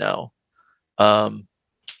weird right now.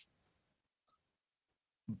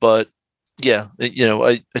 But yeah,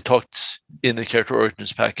 I talked in the character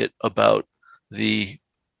origins packet about the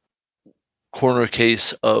corner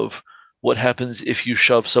case of what happens if you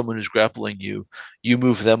shove someone who's grappling you. You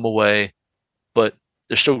move them away, but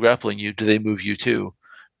they're still grappling you. Do they move you too?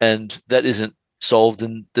 And that isn't solved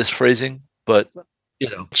in this phrasing, but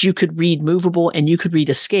you could read movable and you could read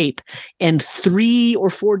escape, and 3 or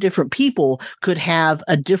 4 different people could have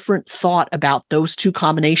a different thought about those two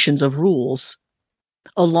combinations of rules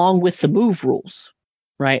along with the move rules,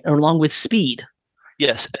 right? Or along with speed.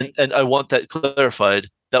 Yes, and I want that clarified.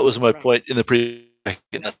 That was my point in the previous.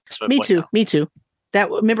 Me too. That,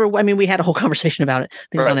 remember, I mean, we had a whole conversation about it. I think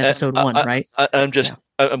it was on episode 1, right?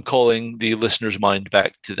 I'm calling the listener's mind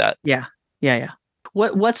back to that. Yeah.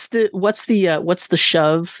 What's the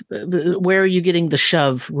shove? Where are you getting the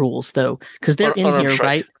shove rules though? Because they're in here,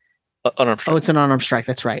 right? Unarmed strike. Oh, it's an unarmed strike.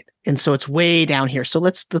 That's right. And so it's way down here. So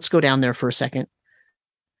let's go down there for a second.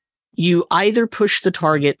 You either push the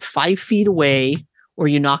target 5 feet away or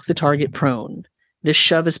you knock the target prone. This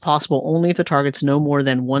shove is possible only if the target's no more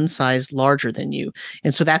than one size larger than you.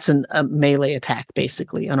 And so that's a melee attack,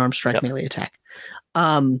 basically, an unarmed strike melee attack.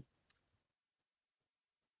 I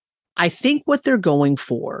think what they're going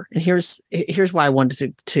for, and here's why I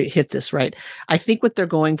wanted to hit this, right? I think what they're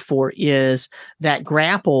going for is that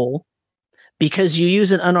grapple, because you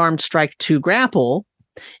use an unarmed strike to grapple,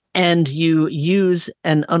 and you use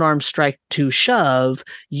an unarmed strike to shove,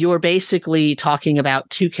 you're basically talking about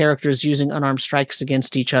 2 characters using unarmed strikes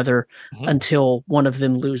against each other until one of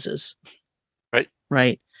them loses.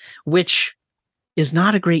 Right. Which is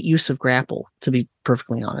not a great use of grapple, to be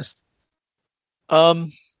perfectly honest.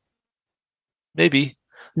 Maybe.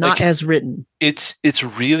 Not as written. It's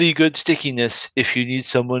really good stickiness if you need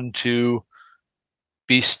someone to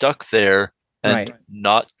be stuck there and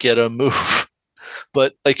not get a move.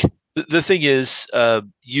 But the thing is,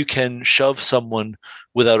 you can shove someone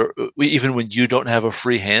even when you don't have a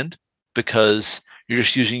free hand, because you're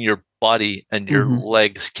just using your body and your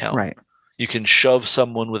legs count. Right. You can shove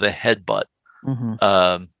someone with a headbutt,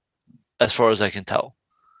 as far as I can tell.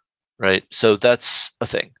 Right. So that's a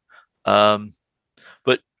thing.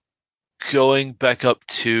 But going back up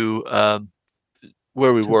to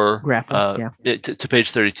where we were, to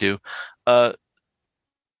page 32,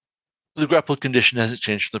 the grapple condition hasn't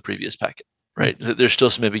changed from the previous packet, right? There's still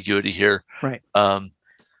some ambiguity here, right?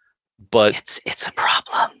 But it's a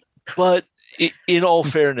problem. But in all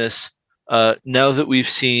fairness, now that we've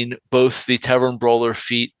seen both the Tavern Brawler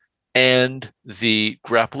feat and the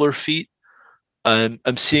Grappler feat,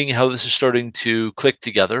 I'm seeing how this is starting to click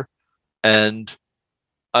together, and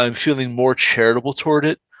I'm feeling more charitable toward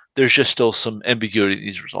it. There's just still some ambiguity that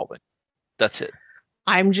needs resolving. That's it.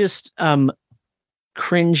 I'm just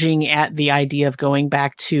cringing at the idea of going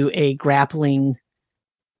back to a grappling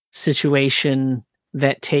situation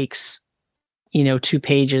that takes 2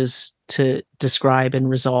 pages to describe and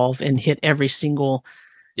resolve and hit every single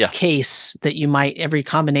case that you might, every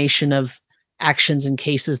combination of actions and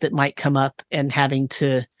cases that might come up, and having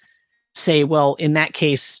to say, well, in that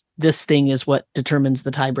case, this thing is what determines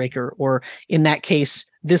the tiebreaker, or in that case,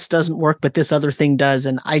 this doesn't work, but this other thing does.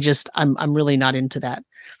 And I'm really not into that.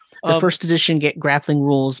 The first edition grappling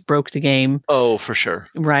rules broke the game. Oh, for sure.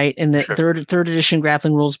 Right. And the third edition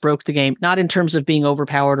grappling rules broke the game, not in terms of being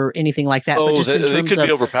overpowered or anything like that, but just in terms could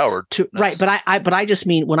be overpowered. Right. But I just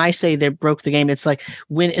mean when I say they broke the game, it's like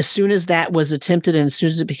as soon as that was attempted and as soon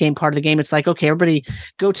as it became part of the game, it's like, okay, everybody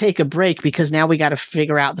go take a break because now we got to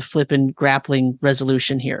figure out the flipping grappling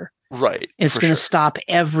resolution here. Right. It's going to stop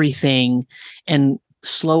everything and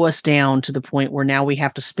slow us down to the point where now we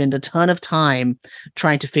have to spend a ton of time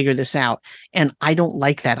trying to figure this out. And I don't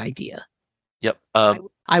like that idea. Yep.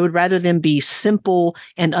 I would rather them be simple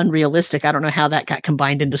and unrealistic. I don't know how that got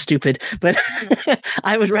combined into stupid, but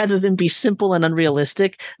I would rather them be simple and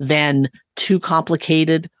unrealistic than too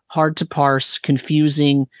complicated, hard to parse,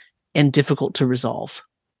 confusing, and difficult to resolve.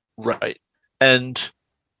 Right. And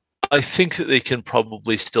I think that they can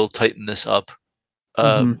probably still tighten this up.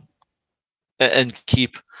 And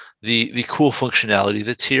keep the cool functionality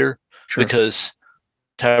that's here, because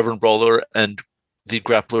Tavern Brawler and the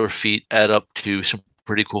Grappler feat add up to some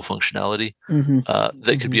pretty cool functionality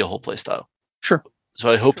that could be a whole playstyle. Sure.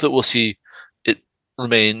 So I hope that we'll see it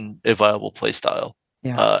remain a viable playstyle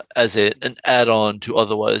as an add-on to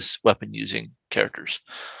otherwise weapon-using characters.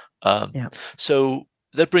 So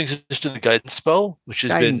that brings us to the guidance spell, which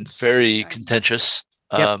has been very contentious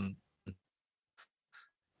on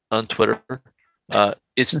Twitter.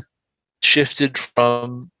 It's shifted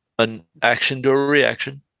from an action to a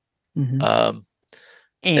reaction. And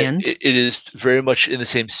it is very much in the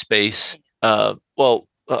same space. Well,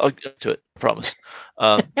 I'll get to it, I promise.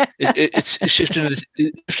 It's shifted in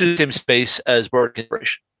the same space as Bardic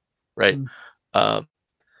Inspiration, right?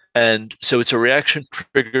 And so it's a reaction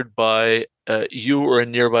triggered by you or a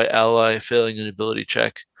nearby ally failing an ability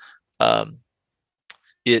check.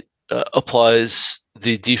 It applies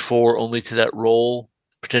the D4 only to that roll,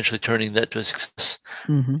 potentially turning that to a success.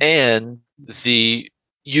 And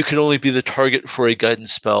you can only be the target for a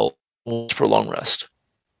guidance spell once per long rest.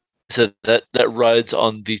 So that rides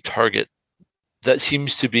on the target. That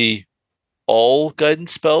seems to be all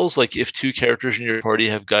guidance spells. Like if two characters in your party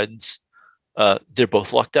have guidance, they're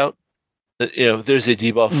both locked out. There's a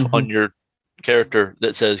debuff on your character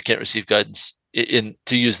that says can't receive guidance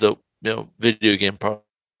to use the video game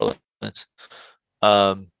parlance.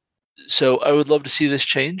 So I would love to see this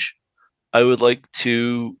change. I would like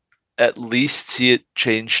to at least see it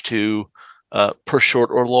change to per short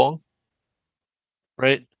or long,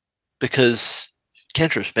 right? Because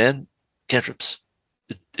cantrips, man, cantrips.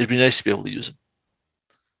 It'd be nice to be able to use them.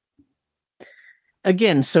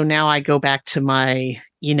 Again, so now I go back to my,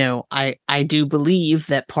 I do believe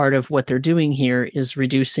that part of what they're doing here is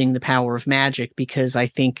reducing the power of magic, because I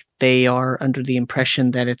think they are under the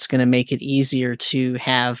impression that it's going to make it easier to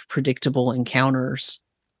have predictable encounters.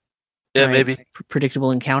 Yeah, right? maybe.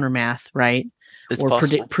 Predictable encounter math, right? It's or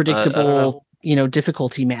predictable,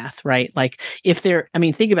 difficulty math, right? Like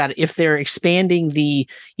think about it. If they're expanding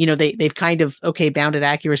they've kind of, bounded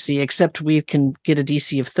accuracy, except we can get a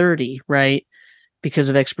DC of 30, right? Because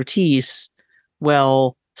of expertise.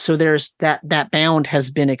 Well, so there's that bound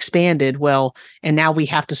has been expanded. Well, and now we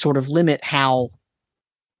have to sort of limit how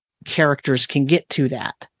characters can get to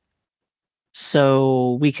that.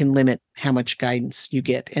 So we can limit how much guidance you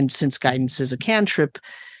get. And since guidance is a cantrip,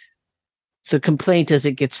 the complaint is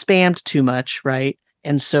it gets spammed too much, right?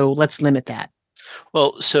 And so let's limit that.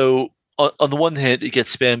 Well, so on the one hand, it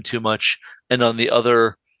gets spammed too much, and on the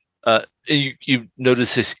other, you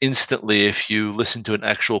notice this instantly if you listen to an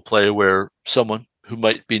actual play where someone who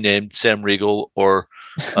might be named Sam Riegel or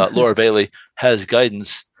Laura Bailey has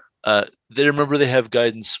guidance. They remember they have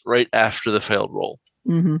guidance right after the failed roll.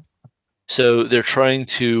 So they're trying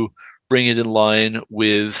to bring it in line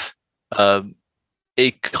with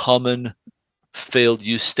a common failed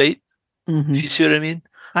use state. Do you see what I mean?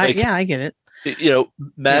 I get it.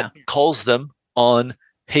 Matt calls them on,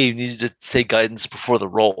 hey, you needed to say guidance before the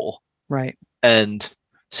roll. Right. And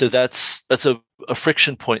so that's a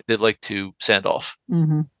friction point they'd like to sand off.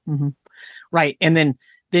 Right. And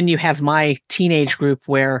then you have my teenage group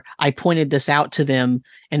where I pointed this out to them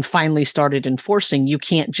and finally started enforcing you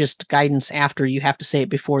can't just guidance after, you have to say it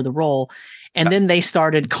before the roll. And then they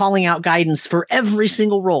started calling out guidance for every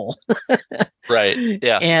single roll. Right.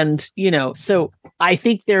 Yeah. And, so I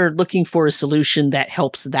think they're looking for a solution that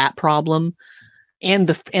helps that problem and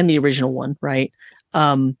the original one. Right.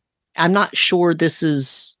 I'm not sure this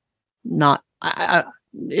is not,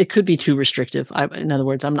 it could be too restrictive. In other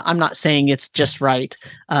words, I'm not saying it's just right.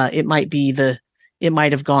 It might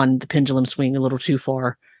have gone the pendulum swing a little too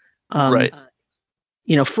far. Right.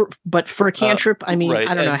 But for a cantrip, I right.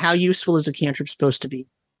 I don't know, how useful is a cantrip supposed to be?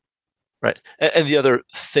 Right. And the other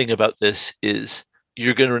thing about this is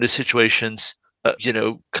you're going to run into situations,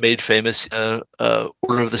 made famous, Order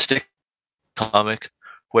of the Stick comic,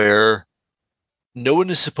 where no one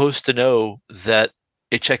is supposed to know that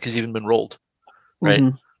a check has even been rolled, right?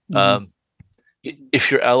 Mm-hmm. Mm-hmm.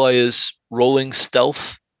 If your ally is rolling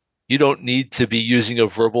stealth, you don't need to be using a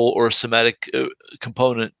verbal or somatic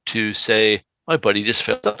component to say, my buddy just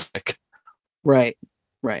failed a check. Right,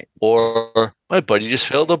 right. Or my buddy just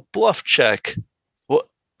failed a bluff check. Well,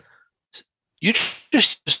 you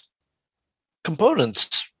just use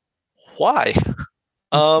components. Why?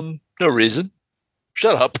 No reason.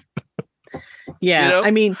 Shut up. Yeah,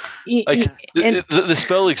 I mean, the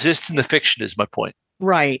spell exists in the fiction is my point.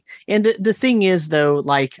 Right. And the thing is, though,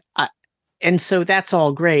 like, and so that's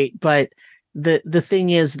all great, but the thing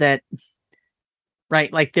is that,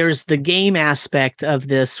 right, like there's the game aspect of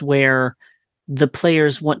this where the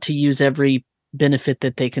players want to use every benefit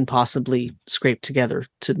that they can possibly scrape together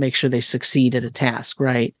to make sure they succeed at a task,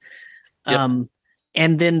 right? Yep.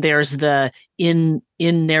 And then there's the in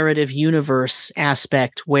narrative universe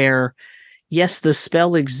aspect where, yes, the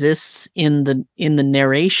spell exists in the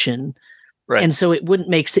narration. Right. And so it wouldn't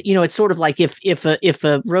make sense. It's sort of like if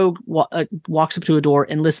a rogue walks up to a door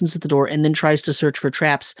and listens at the door and then tries to search for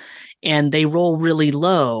traps, and they roll really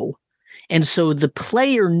low, and so the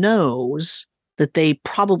player knows that they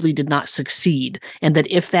probably did not succeed, and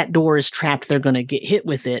that if that door is trapped, they're going to get hit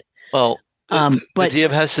with it. Well, but the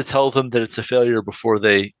DM has to tell them that it's a failure before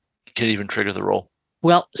they can even trigger the roll.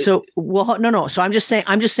 No. So I'm just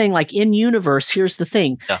saying, like in universe, here's the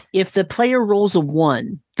thing. Yeah. If the player rolls a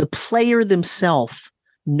 1, the player themselves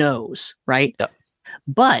knows, right? Yeah.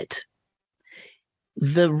 But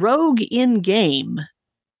the rogue in game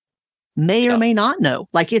may or may not know.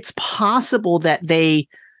 Like, it's possible that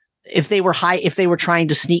if they were trying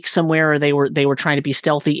to sneak somewhere, or they were trying to be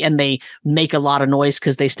stealthy and they make a lot of noise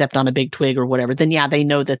because they stepped on a big twig or whatever, then yeah, they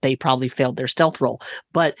know that they probably failed their stealth roll.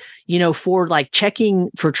 But, for like checking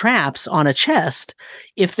for traps on a chest,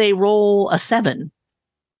 if they roll a 7,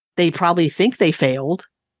 they probably think they failed,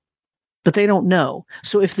 but they don't know.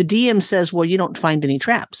 So if the DM says, well, you don't find any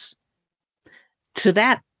traps, to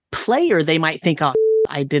that player, they might think, oh,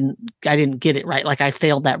 I didn't get it right. Like, I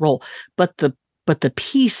failed that roll. But the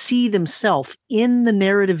PC themselves in the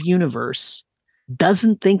narrative universe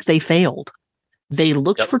doesn't think they failed. They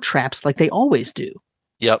looked for traps like they always do.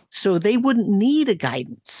 Yep. So they wouldn't need a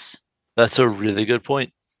guidance. That's a really good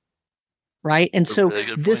point. Right. And so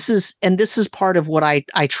this is part of what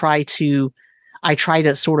I try to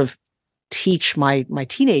sort of teach my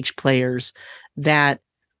teenage players, that,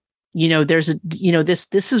 there's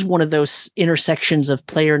this is one of those intersections of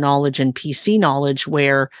player knowledge and PC knowledge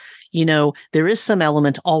where, there is some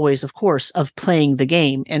element always, of course, of playing the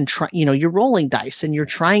game and you're rolling dice and you're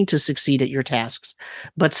trying to succeed at your tasks.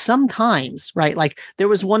 But sometimes, right, like there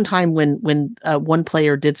was one time when one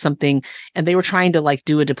player did something and they were trying to like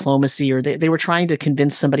do a diplomacy, or they were trying to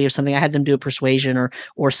convince somebody of something. I had them do a persuasion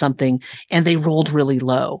or something, and they rolled really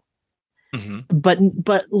low. Mm-hmm.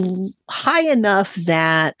 But high enough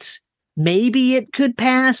that maybe it could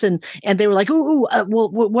pass, and they were like, well,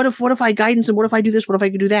 what if I guidance, and what if I do this, what if I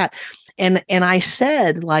could do that? And I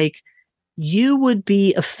said, like, you would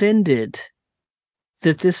be offended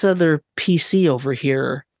that this other PC over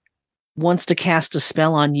here wants to cast a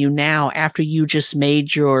spell on you now after you just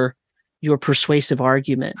made your persuasive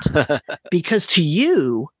argument. Because to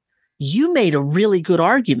you made a really good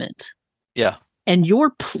argument. Yeah. And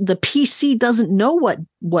the PC doesn't know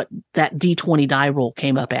what that D20 die roll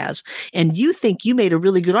came up as. And you think you made a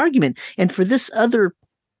really good argument. And for this other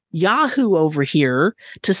Yahoo over here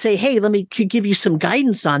to say, hey, let me give you some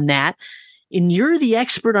guidance on that, and you're the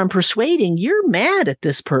expert on persuading, you're mad at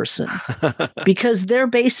this person because they're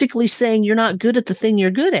basically saying you're not good at the thing you're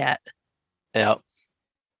good at. Yeah.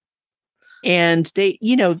 And they,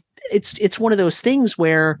 it's one of those things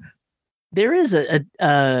where there is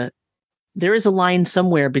there is a line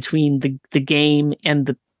somewhere between the game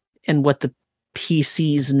and what the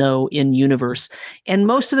PCs know in universe. And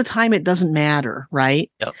most of the time it doesn't matter, right?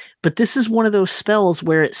 Yep. But this is one of those spells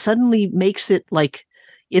where it suddenly makes it like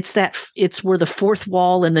it's where the fourth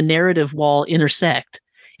wall and the narrative wall intersect.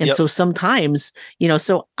 And so sometimes,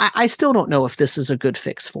 so I still don't know if this is a good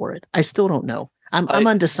fix for it. I still don't know. I'm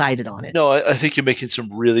undecided on it. No, I think you're making some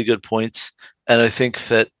really good points. And I think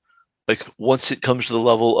that, like, once it comes to the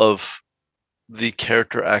level of the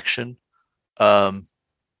character action,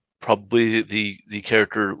 probably the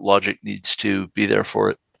character logic needs to be there for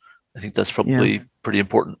it. I think that's probably pretty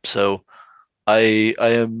important. So I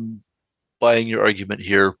am buying your argument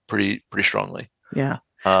here pretty strongly. Yeah.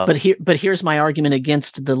 But here's my argument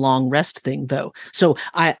against the long rest thing, though. So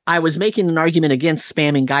I was making an argument against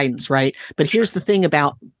spamming guidance, right? But here's the thing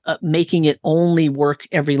about making it only work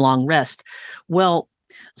every long rest. Well,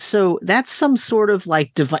 so that's some sort of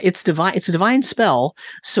like it's a divine spell.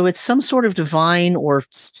 So it's some sort of divine or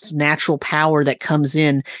natural power that comes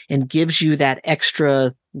in and gives you that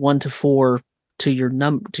extra 1 to 4 to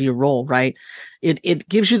your roll, right? It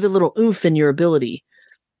gives you the little oomph in your ability.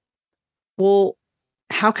 Well,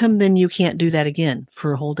 how come then you can't do that again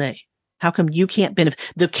for a whole day? How come you can't benefit?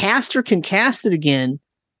 The caster can cast it again,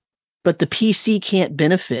 but the PC can't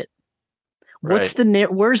benefit. What's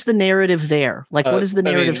where's the narrative there? Like, what is the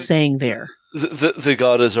narrative saying there? The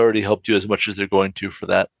god has already helped you as much as they're going to for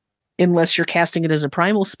that. Unless you're casting it as a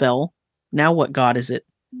primal spell. Now what god is it?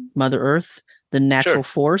 Mother Earth? The natural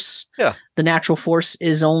force? Yeah. The natural force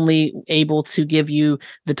is only able to give you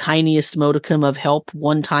the tiniest modicum of help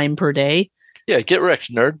 1 time per day. Yeah, get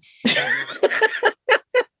wrecked, nerd.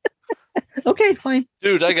 Okay, fine.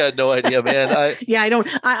 Dude, I got no idea, man.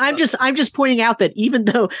 I'm just pointing out that even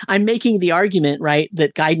though I'm making the argument, right,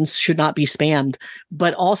 that guidance should not be spammed,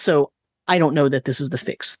 but also I don't know that this is the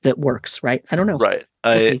fix that works, right? I don't know. Right.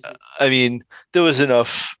 I mean, there was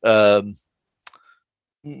enough I'm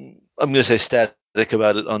going to say static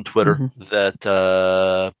about it on Twitter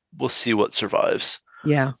that we'll see what survives.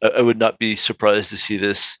 Yeah. I would not be surprised to see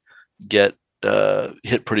this get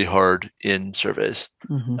hit pretty hard in surveys.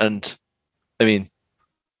 And I mean,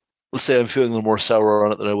 let's say I'm feeling a little more sour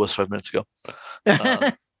on it than I was 5 minutes ago.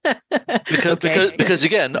 Because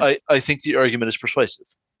again, I think the argument is persuasive,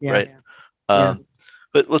 right?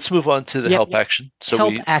 But let's move on to the help action. So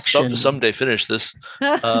help we action. Someday finish this.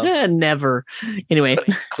 Never. Anyway.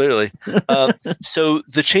 Clearly. So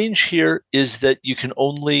the change here is that you can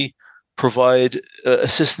only provide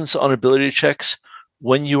assistance on ability checks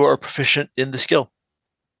when you are proficient in the skill.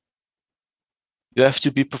 You have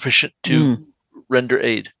to be proficient to render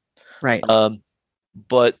aid. Right.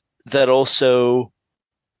 But that also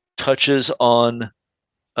touches on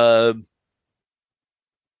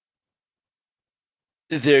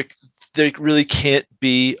there really can't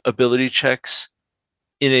be ability checks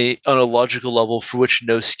on a logical level for which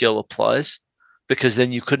no skill applies, because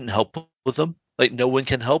then you couldn't help with them. Like, no one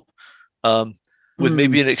can help, with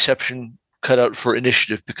maybe an exception cut out for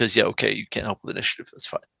initiative, because you can't help with initiative. That's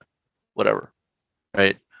fine. Whatever.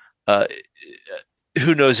 Right.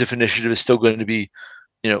 Who knows if initiative is still going to be,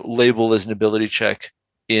 labeled as an ability check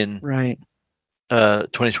in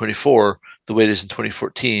 2024 the way it is in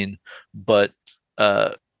 2014. But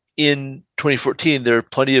in 2014, there are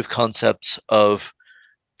plenty of concepts of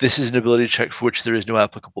this is an ability check for which there is no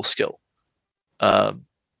applicable skill.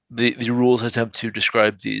 The rules attempt to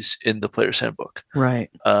describe these in the player's handbook.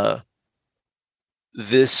 Right.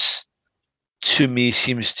 This, to me,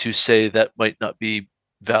 seems to say that might not be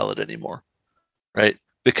valid anymore, right?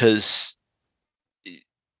 Because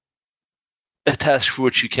a task for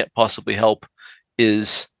which you can't possibly help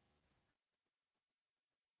is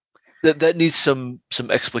that needs some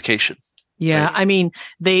explication. Yeah, right? I mean,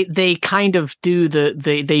 they kind of do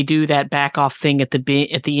they do that back off thing at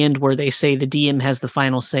the end where they say the DM has the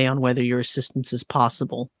final say on whether your assistance is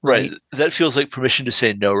possible. Right. That feels like permission to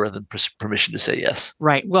say no rather than permission to say yes.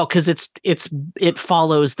 Right. Well, because it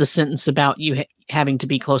follows the sentence about you having to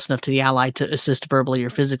be close enough to the ally to assist verbally or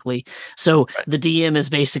physically. So the DM is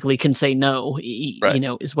basically can say no.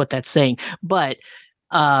 Is what that's saying. But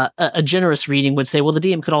a generous reading would say, well, the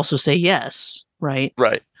DM could also say yes. Right.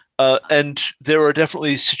 Right. And there are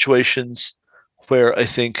definitely situations where I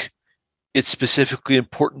think it's specifically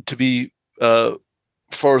important to be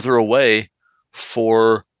farther away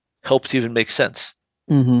for help to even make sense.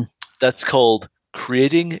 Mm-hmm. That's called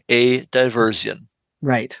creating a diversion.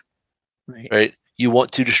 Right. You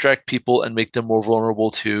want to distract people and make them more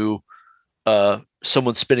vulnerable to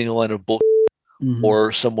someone spinning a line of bullshit,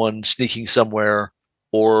 or someone sneaking somewhere,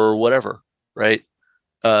 or whatever. Right.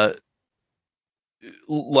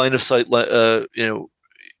 Line of sight,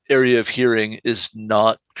 area of hearing is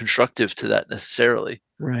not constructive to that necessarily.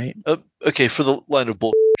 Right. Okay, for the line of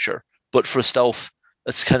bullshit, sure, but for stealth,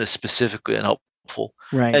 that's kind of specifically unhelpful.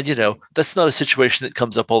 Right. And that's not a situation that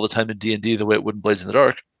comes up all the time in D&D the way it would in Blades in the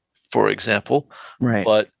Dark, for example. Right.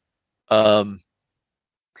 But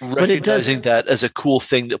recognizing that as a cool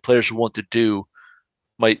thing that players want to do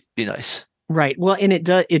might be nice. Right. Well, and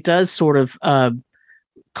it does sort of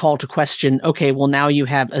call to question, okay, well, now you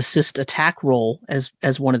have assist attack roll as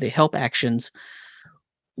one of the help actions.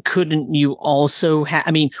 Couldn't you also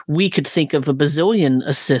have, we could think of a bazillion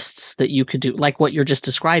assists that you could do, like what you're just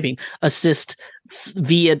describing. Assist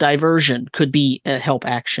via diversion could be a help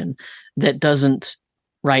action that doesn't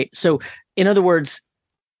right? So, in other words,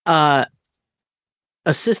 uh,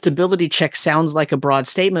 assistability check sounds like a broad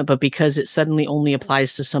statement, but because it suddenly only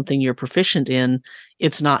applies to something you're proficient in,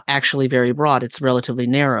 it's not actually very broad. It's relatively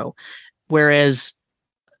narrow. Whereas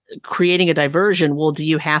creating a diversion, well, do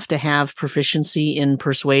you have to have proficiency in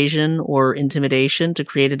persuasion or intimidation to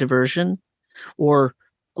create a diversion? Or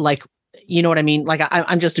like, you know what I mean? Like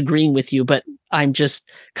I'm just agreeing with you, but I'm just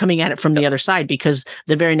coming at it from the other side, because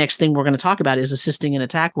the very next thing we're going to talk about is assisting an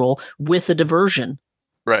attack roll with a diversion.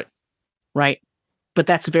 Right. Right. But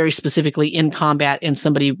that's very specifically in combat, and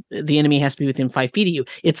the enemy has to be within 5 feet of you.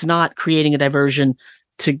 It's not creating a diversion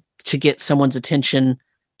to get someone's attention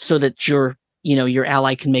so that your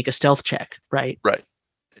ally can make a stealth check. Right. Right.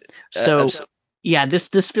 So yeah,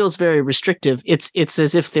 this feels very restrictive. It's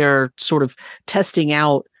as if they're sort of testing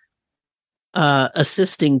out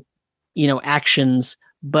assisting, actions,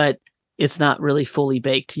 but it's not really fully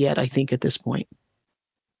baked yet, I think, at this point.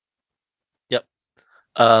 Yep.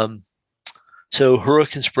 So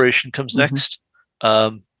heroic inspiration comes next.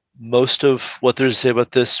 Most of what there's to say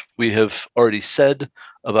about this we have already said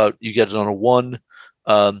about. You get it on a 1.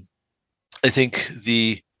 I think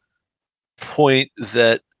the point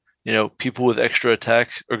that people with extra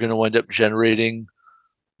attack are going to wind up generating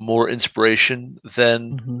more inspiration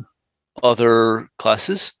than other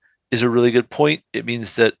classes is a really good point. It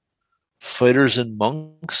means that fighters and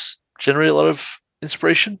monks generate a lot of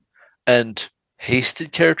inspiration, and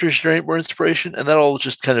hasted characters generate more inspiration, and that all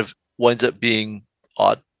just kind of winds up being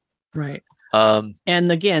odd. Right.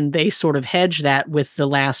 And again, they sort of hedge that with the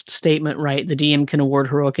last statement, right? The DM can award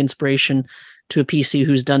heroic inspiration to a PC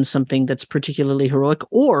who's done something that's particularly heroic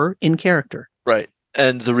or in character. Right.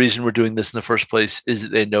 And the reason we're doing this in the first place is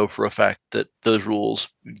that they know for a fact that those rules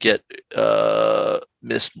get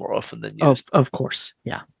missed more often than used. Of course.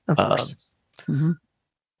 Yeah. Of course.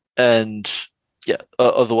 And yeah,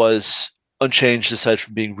 otherwise unchanged aside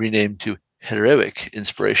from being renamed to heroic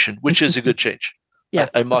inspiration, which is a good change. Yeah,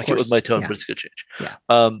 I mock it with my tone, but it's a good change. Yeah.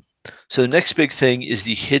 So the next big thing is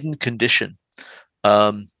the hidden condition.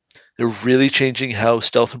 They're really changing how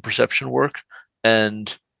stealth and perception work,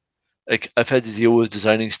 and like I've had to deal with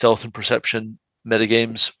designing stealth and perception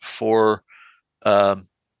metagames for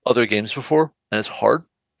other games before, and it's hard.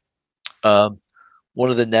 One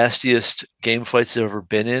of the nastiest game fights I've ever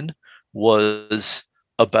been in was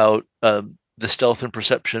about the stealth and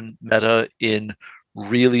perception meta in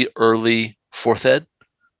really early 4th ed.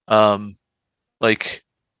 Like,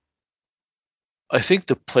 I think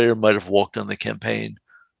the player might have walked on the campaign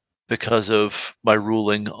because of my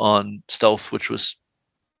ruling on stealth, which was,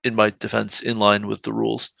 in my defense, in line with the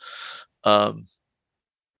rules.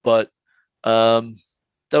 But that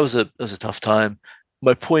was a tough time.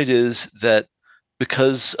 My point is that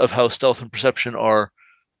because of how stealth and perception are,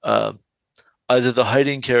 either the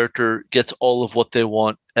hiding character gets all of what they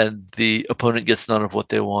want and the opponent gets none of what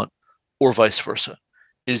they want, or vice versa.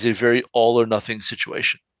 It is a very all or nothing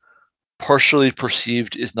situation. Partially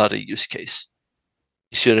perceived is not a use case.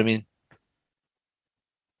 You see what I mean?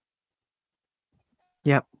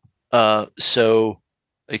 Yep. So,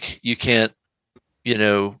 like, you can't,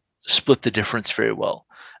 split the difference very well.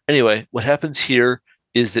 Anyway, what happens here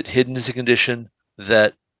is that hidden is a condition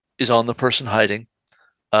that is on the person hiding.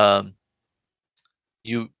 It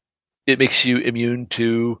makes you immune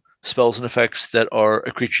to spells and effects that are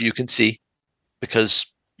a creature you can see, because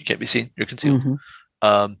you can't be seen, you're concealed.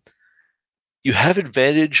 You have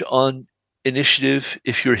advantage on initiative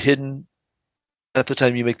if you're hidden at the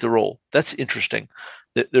time you make the roll. That's interesting.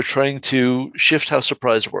 They're trying to shift how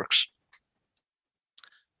surprise works,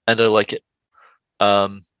 and I like it.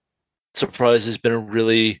 Surprise has been a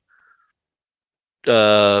really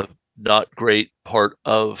not great part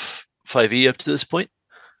of 5e up to this point,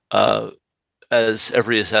 as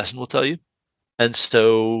every assassin will tell you. And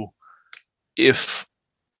so if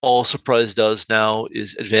all surprise does now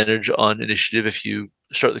is advantage on initiative if you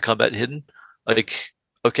start the combat hidden, like,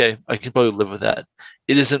 okay, I can probably live with that.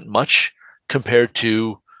 It isn't much compared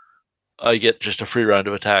to I get just a free round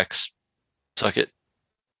of attacks, suck it,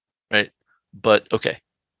 right? But okay,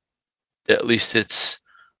 at least it's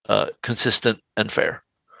consistent and fair,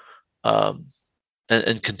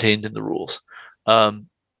 and contained in the rules.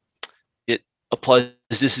 It applies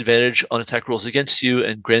disadvantage on attack rolls against you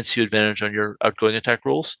and grants you advantage on your outgoing attack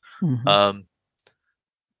rolls.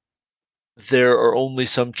 There are only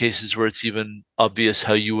some cases where it's even obvious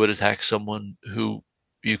how you would attack someone who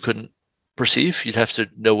you couldn't perceive. You'd have to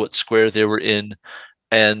know what square they were in,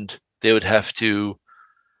 and they would have to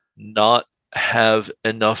not have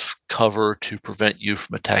enough cover to prevent you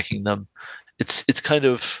from attacking them. It's kind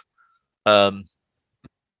of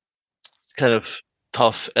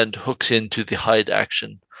tough and hooks into the hide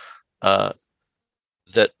action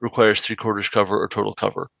that requires 3/4 cover or total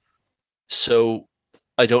cover. So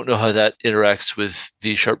I don't know how that interacts with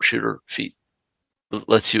the sharpshooter feat. It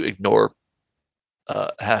lets you ignore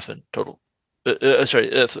half and total.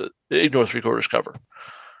 Ignore 3/4 cover.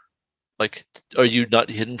 Like, are you not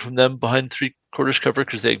hidden from them behind 3/4 cover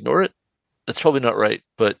because they ignore it? That's probably not right,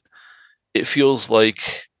 but it feels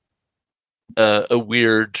like a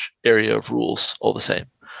weird area of rules all the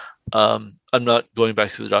same. I'm not going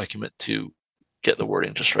back through the document to get the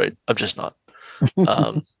wording just right. I'm just not.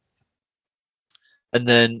 And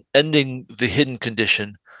then ending the hidden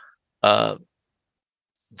condition,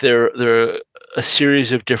 there are a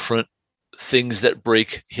series of different things that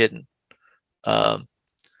break hidden.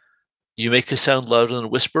 You make a sound louder than a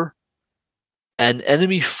whisper. An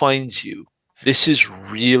enemy finds you. This is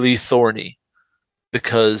really thorny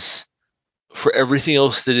because for everything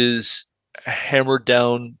else that is hammered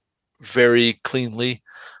down very cleanly,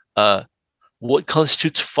 what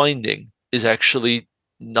constitutes finding is actually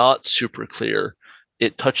not super clear.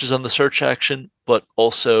 It touches on the search action, but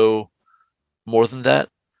also more than that,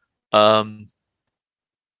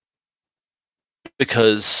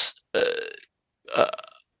 because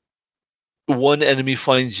one enemy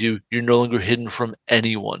finds you, you're no longer hidden from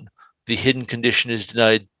anyone. The hidden condition is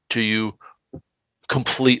denied to you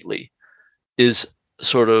completely. Is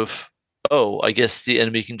sort of, oh, I guess the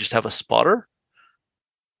enemy can just have a spotter?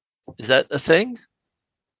 Is that a thing?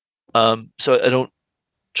 So I don't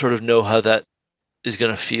sort of know how that is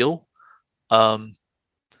going to feel.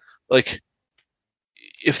 Like,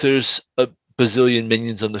 if there's a bazillion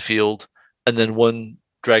minions on the field and then one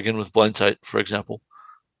dragon with blindsight, for example,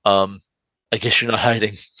 I guess you're not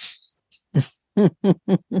hiding.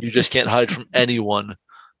 You just can't hide from anyone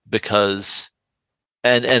because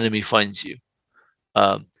an enemy finds you.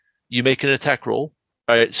 You make an attack roll.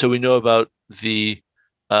 All right, so we know about the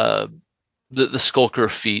Skulker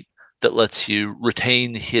feat that lets you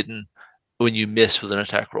retain hidden when you miss with an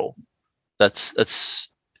attack roll. That's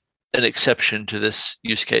an exception to this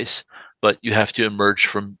use case, but you have to emerge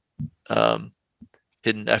from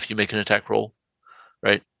hidden after you make an attack roll,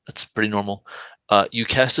 right? That's pretty normal. You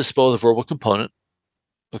cast a spell with a verbal component.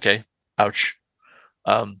 Okay, ouch.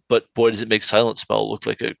 But boy, does it make Silent Spell look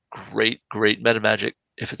like a great meta magic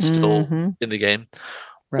if it's still in the game.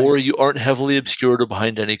 Right. Or you aren't heavily obscured or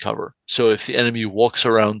behind any cover. So if the enemy walks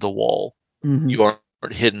around the wall, you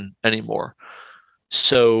aren't hidden anymore.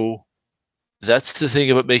 So that's the thing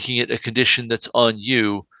about making it a condition that's on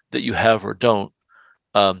you that you have or don't.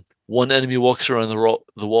 One enemy walks around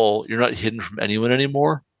the wall, you're not hidden from anyone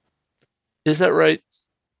anymore. Is that right?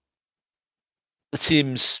 It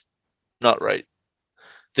seems not right.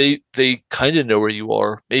 They kind of know where you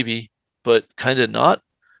are, maybe, but kind of not,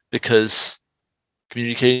 because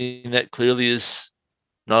communicating that clearly is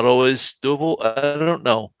not always doable. I don't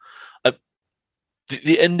know.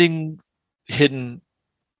 The ending hidden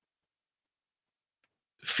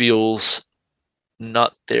feels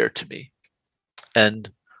not there to me, and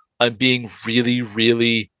I'm being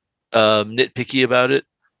really nitpicky about it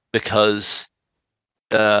because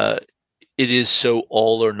it is so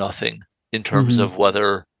all or nothing in terms of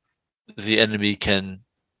whether the enemy can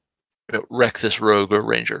wreck this rogue or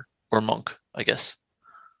ranger or monk, I guess.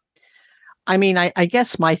 I mean, I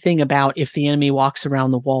guess my thing about if the enemy walks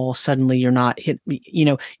around the wall, suddenly you're not hit,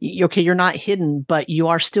 okay, you're not hidden, but you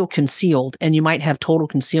are still concealed, and you might have total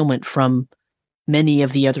concealment from many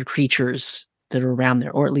of the other creatures that are around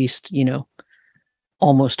there, or at least,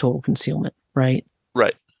 almost total concealment, right?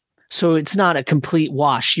 Right. So it's not a complete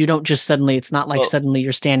wash. You don't just suddenly, it's not like suddenly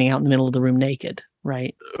you're standing out in the middle of the room naked,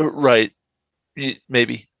 right? Right.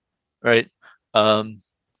 Maybe. Right.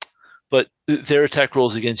 But their attack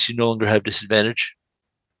rolls against you no longer have disadvantage.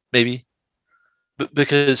 Maybe.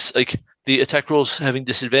 Because, like, the attack rolls having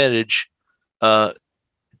disadvantage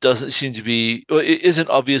doesn't seem to be, it isn't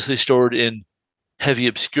obviously stored in heavy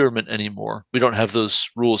obscurement anymore. We don't have those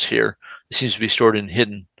rules here. It seems to be stored in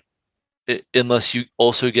hidden, unless you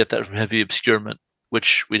also get that from heavy obscurement,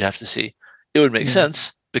 which we'd have to see. It would make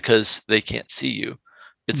sense because they can't see you.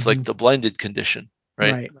 It's like the blinded condition,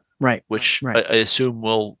 right? Right. Which I assume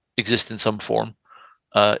will exist in some form.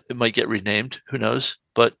 It might get renamed, who knows,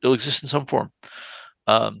 but it'll exist in some form.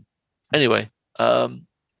 Anyway, I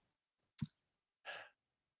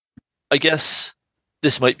guess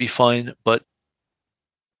this might be fine, but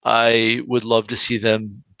I would love to see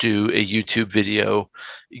them do a YouTube video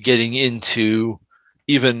getting into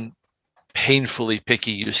even painfully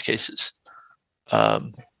picky use cases. That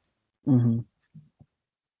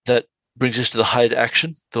brings us to the hide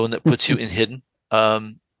action, the one that puts you in hidden.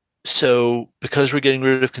 So because we're getting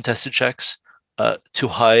rid of contested checks, to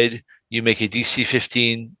hide, you make a DC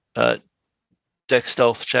 15 deck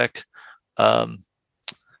stealth check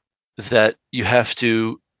that you have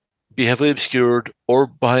to be heavily obscured or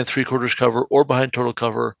behind 3/4 cover or behind total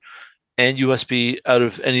cover, and you must be out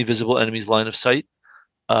of any visible enemy's line of sight.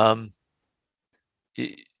 Um,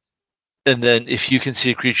 and then if you can see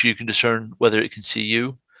a creature, you can discern whether it can see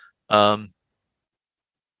you. The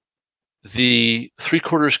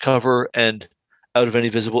 3/4 cover and out of any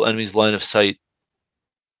visible enemy's line of sight,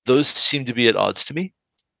 those seem to be at odds to me.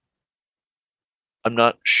 I'm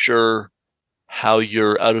not sure how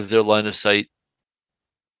you're out of their line of sight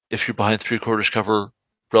if you're behind 3/4 cover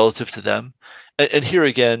relative to them. And here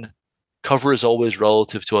again, cover is always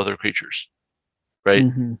relative to other creatures, right?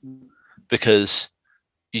 Mm-hmm. Because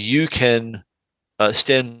you can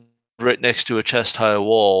stand right next to a chest high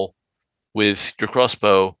wall with your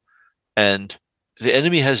crossbow, and the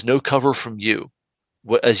enemy has no cover from you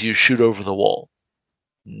as you shoot over the wall.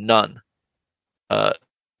 None.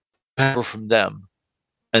 Cover from them.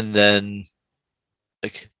 And then,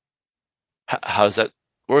 like, how does that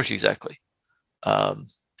work exactly? I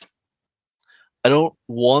don't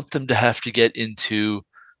want them to have to get into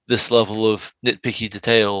this level of nitpicky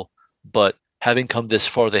detail, but having come this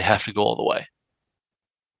far, they have to go all the way.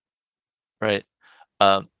 Right?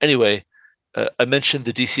 Anyway, I mentioned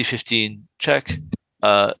the DC 15 check.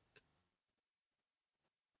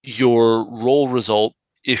 Your roll result,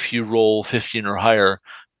 if you roll 15 or higher,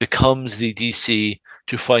 becomes the DC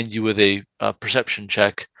to find you with a perception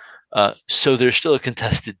check. So there's still a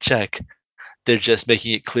contested check. They're just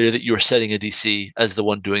making it clear that you're setting a DC as the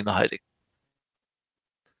one doing the hiding.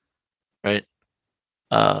 Right?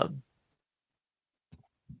 The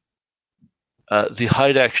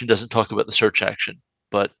hide action doesn't talk about the search action,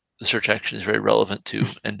 but the search action is very relevant to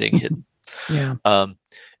ending hidden. Yeah.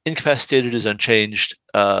 Incapacitated is unchanged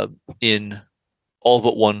in all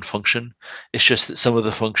but one function. It's just that some of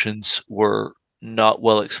the functions were not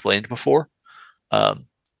well explained before.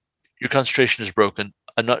 Your concentration is broken.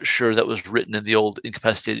 I'm not sure that was written in the old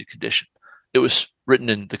incapacitated condition. It was written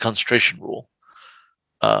in the concentration rule.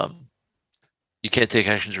 You can't take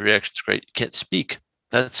actions or reactions. Great. You can't speak.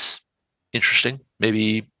 That's interesting.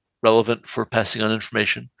 Maybe relevant for passing on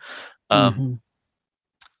information. And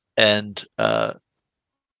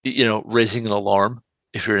raising an alarm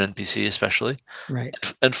if you're an NPC, especially. Right.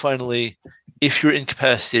 And finally, if you're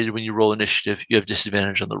incapacitated when you roll initiative, you have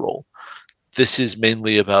disadvantage on the roll. This is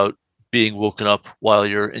mainly about being woken up while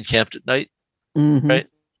you're encamped at night, right?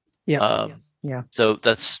 Yeah. Yeah. So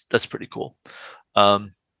that's pretty cool.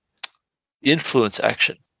 Influence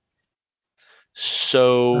action.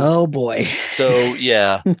 So. Oh boy. So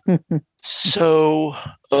yeah. So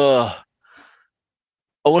I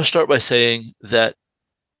want to start by saying that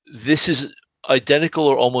this is identical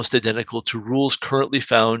or almost identical to rules currently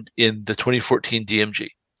found in the 2014 DMG.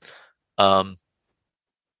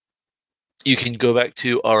 You can go back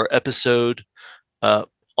to our episode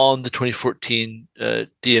on the 2014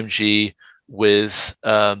 DMG with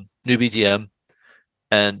Newbie DM,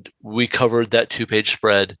 and we covered that 2-page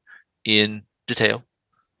spread in detail.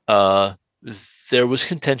 There was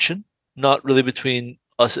contention, not really between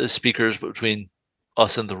us as speakers, but between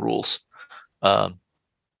us and the rules.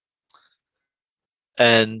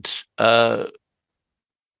 And a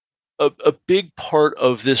big part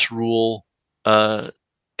of this rule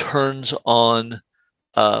turns on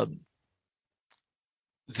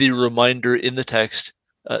the reminder in the text,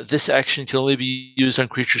 this action can only be used on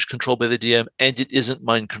creatures controlled by the DM, and it isn't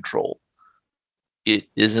mind control. It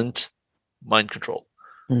isn't mind control.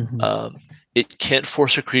 It can't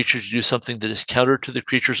force a creature to do something that is counter to the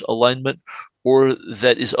creature's alignment or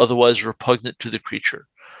that is otherwise repugnant to the creature.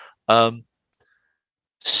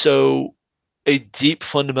 So a deep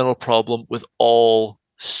fundamental problem with all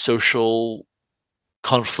social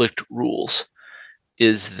conflict rules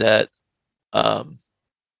is that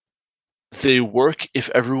they work if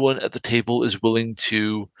everyone at the table is willing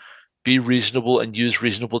to be reasonable and use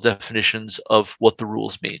reasonable definitions of what the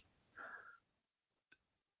rules mean.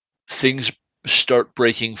 Things start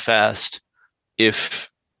breaking fast if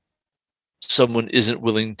someone isn't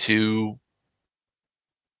willing to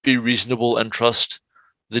be reasonable and trust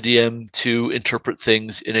the DM to interpret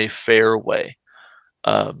things in a fair way.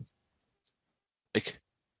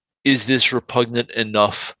 Is this repugnant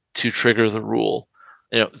enough to trigger the rule?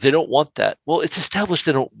 They don't want that. Well, it's established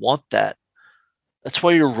they don't want that. That's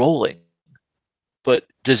why you're rolling. But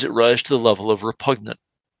does it rise to the level of repugnant?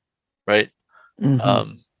 Right?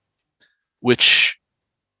 Which,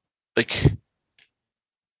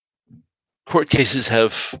 court cases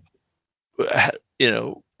have,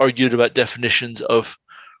 argued about definitions of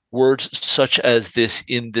words such as this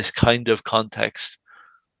in this kind of context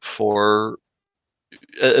for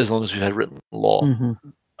as long as we've had written law.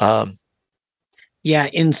 Mm-hmm. Yeah,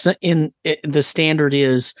 in the standard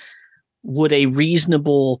is, would a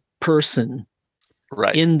reasonable person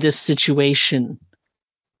in this situation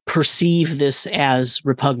perceive this as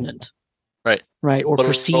repugnant? Right, or but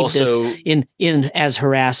perceive also, this in as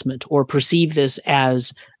harassment, or perceive this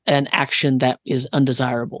as an action that is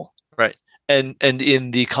undesirable. Right. And in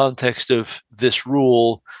the context of this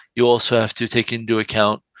rule, you also have to take into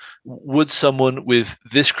account, would someone with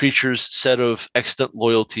this creature's set of extant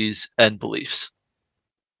loyalties and beliefs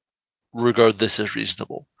regard this as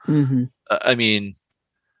reasonable? Mm-hmm. I mean,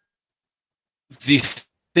 the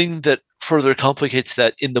thing that further complicates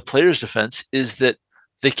that in the player's defense is that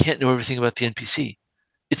they can't know everything about the NPC.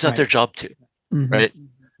 It's not their job to, right?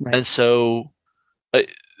 And so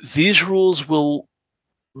these rules will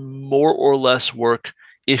more or less work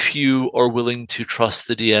if you are willing to trust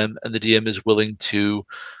the DM and the DM is willing to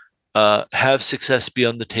have success be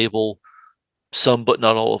on the table some but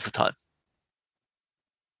not all of the time.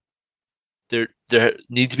 There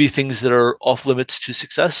need to be things that are off limits to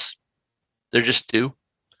success. There just do.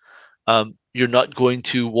 You're not going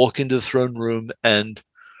to walk into the throne room and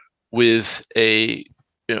with a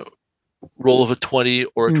roll of a 20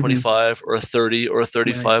 or a 25 or a 30 or a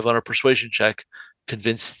 35 on a persuasion check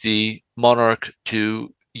convince the monarch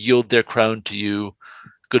to yield their crown to you.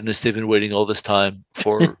 Goodness, they've been waiting all this time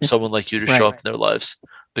for someone like you to show up in their lives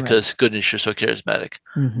because goodness, you're so charismatic.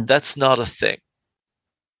 That's not a thing.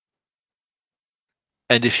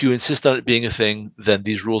 And if you insist on it being a thing, then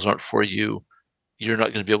these rules aren't for you. You're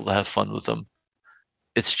not going to be able to have fun with them.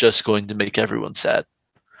 It's just going to make everyone sad.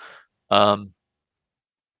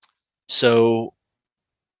 So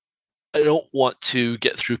I don't want to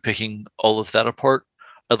get through picking all of that apart.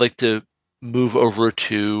 I'd like to move over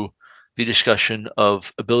to the discussion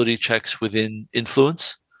of ability checks within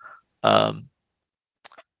influence. They're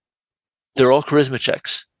all charisma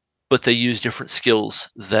checks, but they use different skills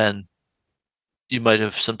than you might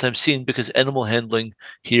have sometimes seen because animal handling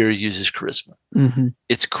here uses charisma.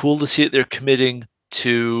 It's cool to see that they're committing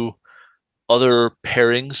to other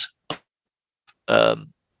pairings,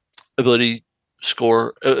 ability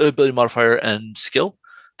score, ability modifier, and skill.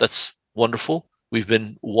 That's wonderful. We've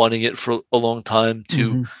been wanting it for a long time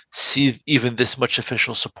to see even this much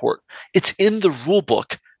official support. It's in the rule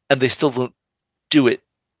book, and they still don't do it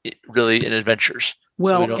really in adventures.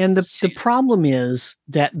 Well, so and the problem is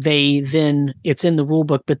that it's in the rule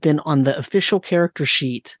book, but then on the official character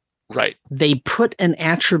sheet, they put an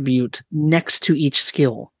attribute next to each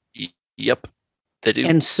skill. Yep, they do.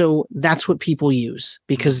 And so that's what people use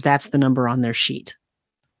because that's the number on their sheet.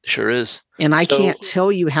 Sure is. And I can't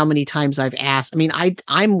tell you how many times I've asked. I mean,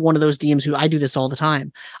 I'm one of those DMs who I do this all the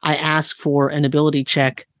time. I ask for an ability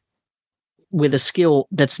check with a skill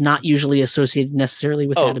that's not usually associated necessarily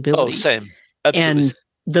with that ability. Oh, same. Absolutely. And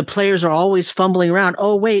the players are always fumbling around.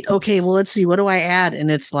 Oh, wait. Okay. Well, let's see. What do I add? And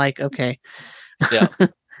it's like, okay. Yeah.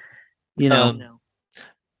 And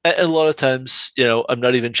a lot of times, I'm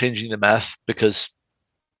not even changing the math because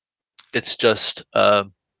it's just,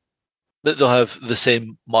 they'll have the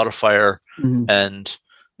same modifier and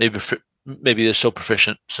maybe they're so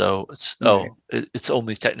proficient. So it's, it's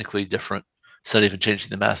only technically different. It's not even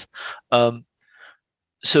changing the math.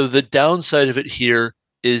 So the downside of it here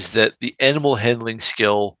is that the animal handling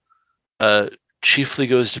skill chiefly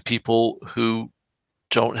goes to people who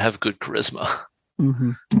don't have good charisma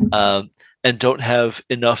and don't have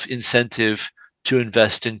enough incentive to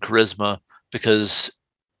invest in charisma because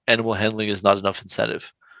animal handling is not enough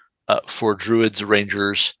incentive for druids,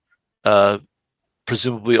 rangers,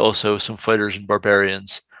 presumably also some fighters and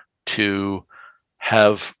barbarians to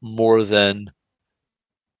have more than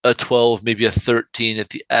a 12, maybe a 13 at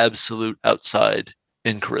the absolute outside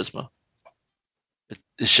in charisma.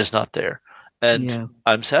 It's just not there. And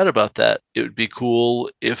I'm sad about that. It would be cool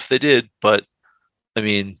if they did, but I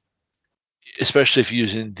mean, especially if you're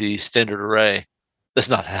using the standard array, that's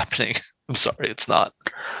not happening. I'm sorry, it's not.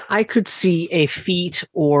 I could see a feat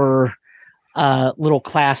or a little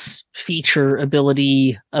class feature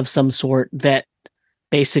ability of some sort that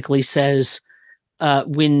basically says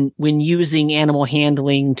when using animal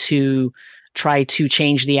handling to try to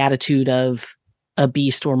change the attitude of a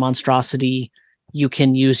beast or monstrosity, you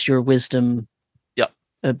can use your wisdom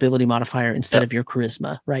ability modifier instead of your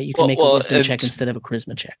charisma, right? You can make a wisdom check instead of a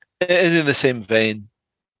charisma check. And in the same vein,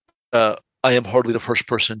 I am hardly the first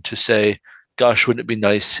person to say, gosh, wouldn't it be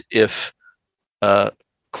nice if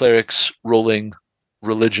clerics rolling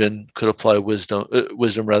religion could apply wisdom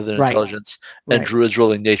rather than Right. intelligence, and Right. druids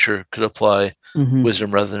rolling nature could apply Mhm.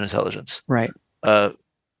 wisdom rather than intelligence. Right.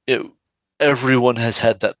 It, everyone has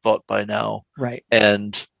had that thought by now, Right.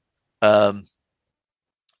 and the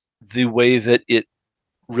way that it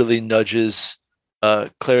really nudges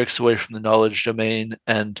clerics away from the knowledge domain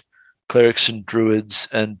and clerics and druids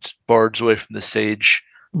and bards away from the sage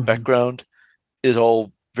Mhm. background is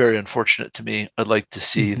all very unfortunate to me. I'd like to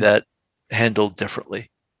see that handled differently.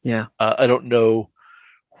 Yeah. I don't know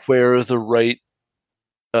where the right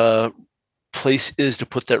place is to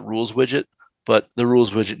put that rules widget, but the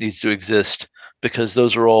rules widget needs to exist because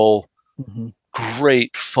those are all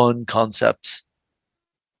great, fun concepts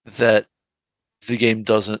that the game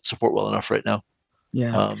doesn't support well enough right now.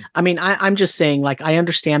 Yeah. I mean, I'm just saying, like, I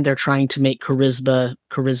understand they're trying to make charisma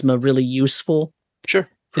really useful. Sure.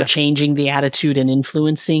 For changing the attitude and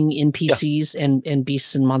influencing NPCs and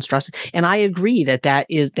beasts and monstrosities. And I agree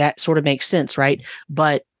that sort of makes sense, right?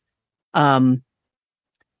 But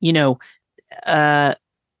you know,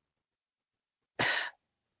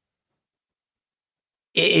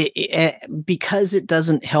 because it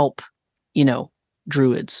doesn't help,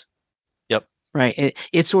 druids. Yep. Right.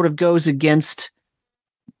 It sort of goes against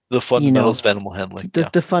the fundamentals of animal handling.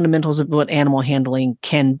 The fundamentals of what animal handling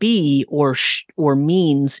can be or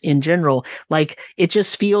means in general. Like, it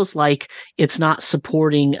just feels like it's not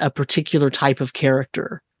supporting a particular type of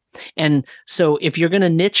character. And so if you're going to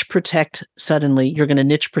niche protect suddenly, you're going to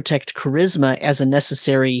niche protect charisma as a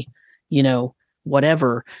necessary,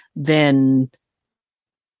 whatever, then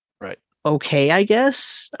right. Okay, I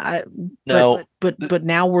guess. But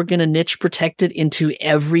now we're going to niche protect it into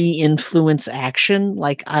every influence action.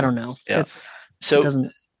 Like, I don't know. Yeah. So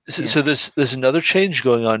there's another change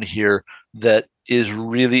going on here that is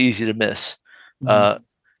really easy to miss.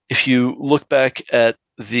 If you look back at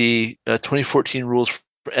the 2014 rules for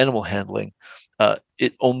animal handling,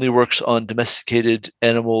 it only works on domesticated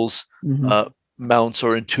animals, mounts,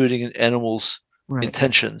 or intuiting an animal's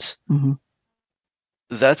intentions.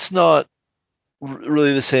 That's not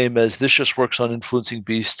really the same as this just works on influencing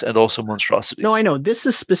beasts and also monstrosities. No, I know. This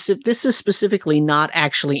is specifically not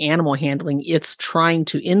actually animal handling. It's trying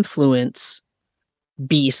to influence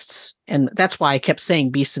beasts, and that's why I kept saying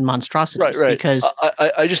beasts and monstrosities. Right. Because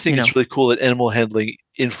I just think it's really cool that animal handling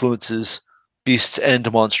influences beasts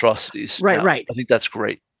and monstrosities. Right. I think that's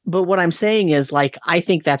great. But what I'm saying is, like, I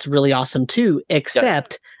think that's really awesome too,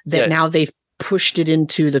 except that now they've pushed it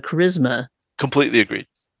into the charisma. Completely agreed.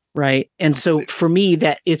 Right. And so for me,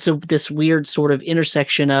 that it's this weird sort of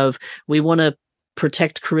intersection of, we want to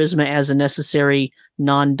protect charisma as a necessary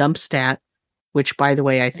non-dump stat, which, by the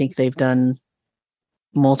way, I think they've done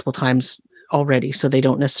multiple times already, so they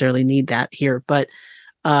don't necessarily need that here. But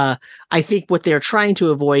I think what they're trying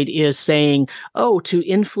to avoid is saying, to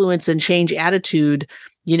influence and change attitude,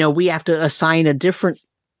 we have to assign a different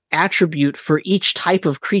attribute for each type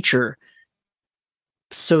of creature.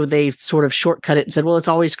 So they sort of shortcut it and said, well, it's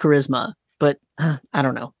always charisma. But I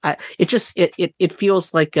don't know. It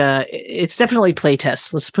feels like it's definitely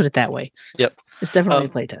playtest. Let's put it that way. Yep. It's definitely a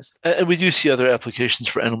playtest. And we do see other applications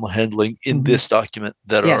for animal handling in this document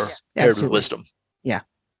that are paired with wisdom. Yeah.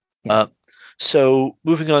 So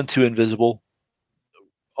moving on to Invisible,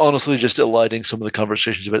 honestly, just delighting some of the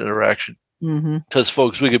conversations about interaction. Because,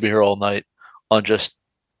 folks, we could be here all night on just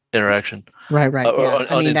interaction. Right.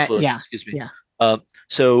 On influence, excuse me. Yeah.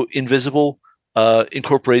 So Invisible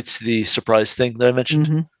incorporates the surprise thing that I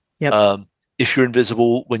mentioned. If you're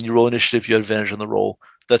invisible, when you roll initiative, you have advantage on the roll.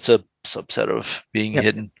 That's a subset of being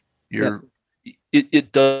hidden.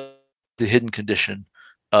 It does the hidden condition.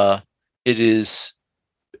 It is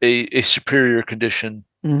a superior condition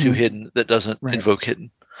to hidden that doesn't invoke hidden.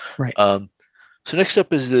 Right. So next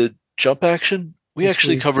up is the jump action. We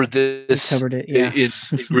actually covered this in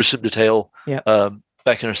gruesome detail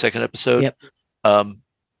back in our second episode. I'm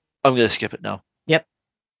going to skip it now.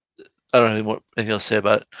 I don't have anything else to say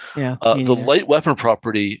about it. The light weapon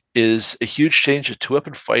property is a huge change to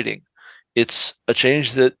two-weapon fighting. It's a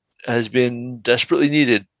change that has been desperately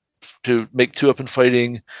needed to make two-weapon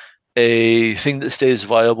fighting a thing that stays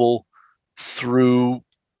viable through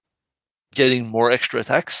getting more extra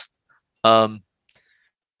attacks. And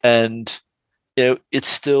it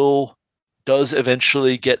still does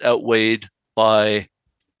eventually get outweighed by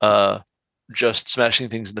just smashing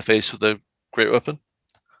things in the face with a great weapon.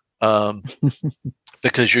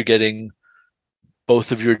 Because you're getting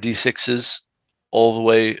both of your d6s all the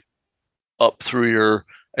way up through your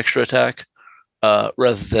extra attack,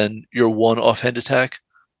 rather than your one offhand attack.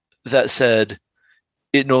 That said,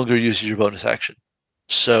 it no longer uses your bonus action.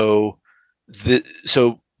 So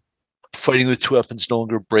fighting with two weapons no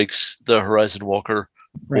longer breaks the Horizon Walker,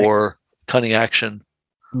 Right. or Cunning Action,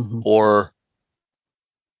 or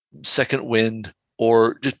Second Wind,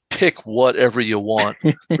 or just pick whatever you want.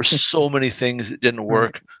 There's so many things that didn't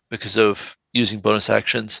work because of using bonus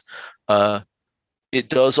actions. It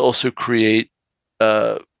does also create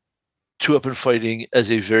two-weapon fighting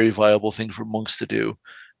as a very viable thing for monks to do,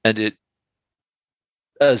 and it,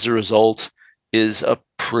 as a result, is a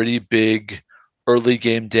pretty big early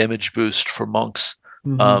game damage boost for monks.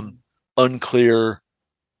 Unclear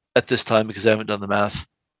at this time, because I haven't done the math,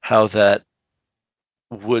 how that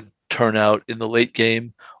would turn out in the late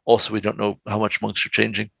game. Also, we don't know how much monks are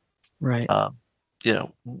changing. Right.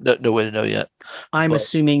 No way to know yet. I'm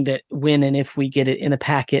assuming that when and if we get it in a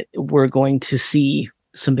packet, we're going to see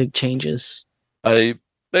some big changes. I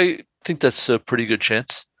think that's a pretty good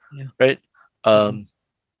chance. Yeah. Right.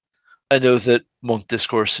 I know that monk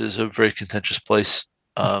discourse is a very contentious place.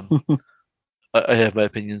 I have my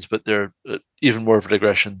opinions, but they're even more of a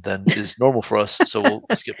digression than is normal for us. So we'll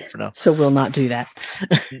skip it for now. So we'll not do that.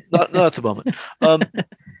 not at the moment.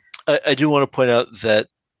 I do want to point out that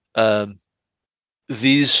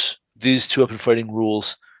these two-weapon fighting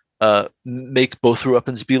rules make both your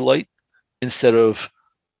weapons be light instead of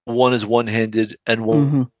one is one-handed and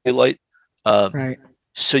one be light. Right.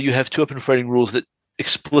 So you have two-weapon fighting rules that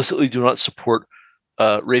explicitly do not support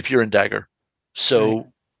rapier and dagger. So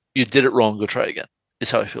you did it wrong. Go try again.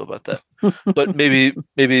 Is how I feel about that. But maybe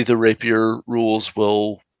the rapier rules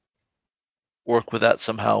will work with that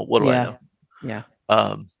somehow. What do I know? Yeah.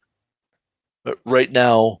 But right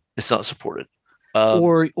now it's not supported.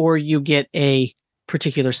 Or you get a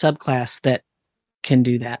particular subclass that can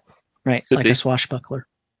do that, right? Like a swashbuckler.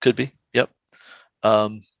 Could be. Yep.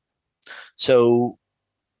 So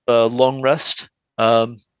long rest.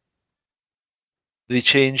 The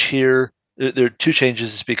change here. There are two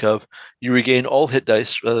changes to speak of. You regain all hit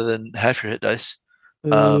dice rather than half your hit dice.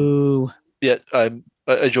 Ooh. Yeah, I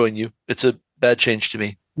join you. It's a bad change to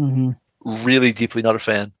me. Really deeply not a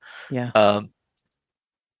fan. Yeah.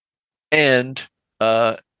 And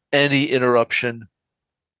any interruption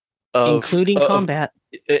including combat.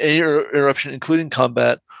 Any interruption, including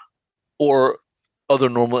combat or other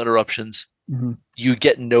normal interruptions, you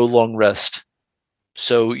get no long rest.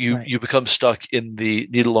 So you become stuck in the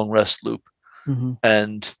need a long rest loop.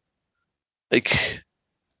 And like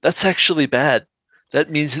that's actually bad. That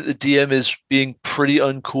means that the DM is being pretty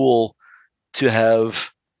uncool to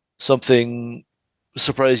have something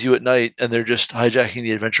surprise you at night and they're just hijacking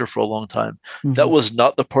the adventure for a long time. That was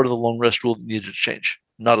not the part of the long rest rule that needed to change.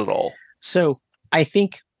 Not at all. So I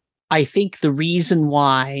think the reason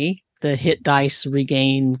why the hit dice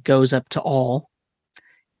regain goes up to all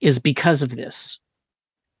is because of this.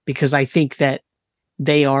 Because I think that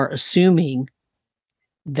they are assuming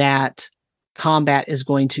that combat is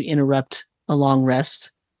going to interrupt a long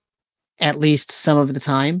rest at least some of the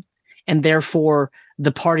time, and therefore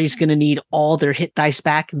the party's going to need all their hit dice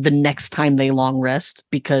back the next time they long rest,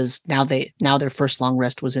 because now their first long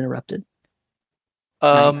rest was interrupted.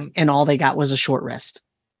 And all they got was a short rest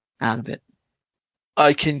out of it.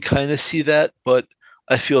 I can kind of see that, but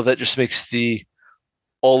I feel that just makes the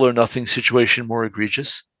all or nothing situation more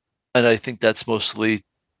egregious. And I think that's mostly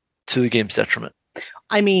to the game's detriment.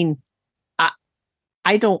 I mean,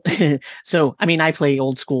 I don't. So, I mean, I play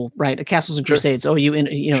old school, right? Castles and Crusades. Oh, you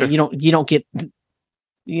don't get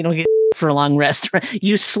for a long rest. Right?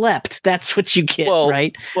 You slept. That's what you get,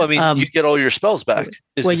 right? Well, I mean, you get all your spells back.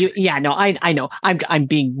 I know. I'm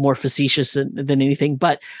being more facetious than anything,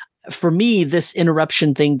 but for me, this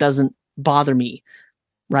interruption thing doesn't bother me,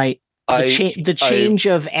 right? The change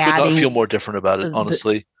of adding. I could not feel more different about it,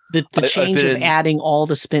 honestly. The change of adding all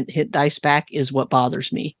the spent hit dice back is what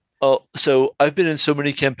bothers me. Oh, so I've been in so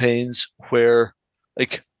many campaigns where,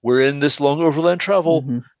 like, we're in this long overland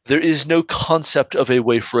travel. There is no concept of a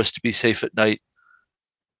way for us to be safe at night.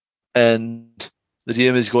 And the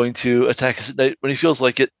DM is going to attack us at night when he feels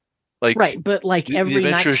like it. Like, right, but like every night, the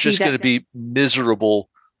adventure is just going to be miserable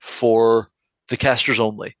for the casters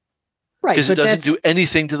only. Right. Because it doesn't do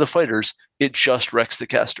anything to the fighters. It just wrecks the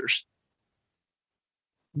casters.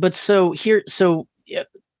 But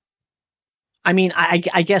I mean, I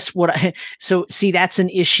guess see, that's an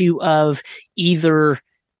issue of either,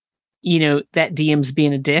 that DM's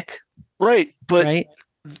being a dick. Right. But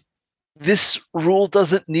this rule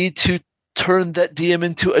doesn't need to turn that DM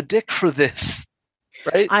into a dick for this.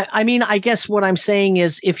 Right. I mean, I guess what I'm saying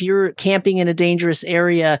is if you're camping in a dangerous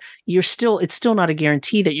area, it's still not a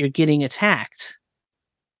guarantee that you're getting attacked.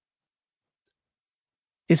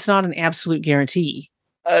 It's not an absolute guarantee.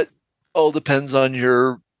 All depends on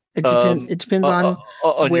your It depends on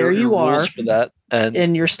where you your are rules for that,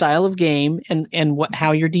 and your style of game and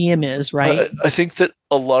how your DM is, right? I think that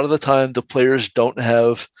a lot of the time the players don't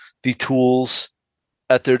have the tools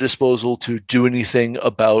at their disposal to do anything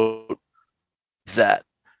about that.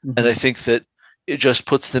 Mm-hmm. And I think that it just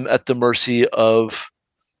puts them at the mercy of,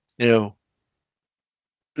 the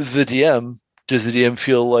DM. Does the DM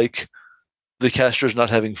feel like the caster's not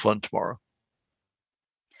having fun tomorrow?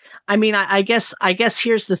 I mean, I guess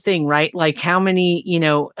here's the thing, right? Like how many,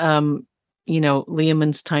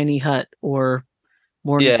 Leomund's Tiny Hut or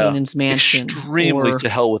Mordenkainen's Mansion. Extremely to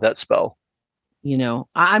hell with that spell.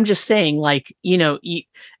 I'm just saying, like,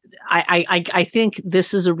 I think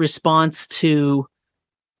this is a response to,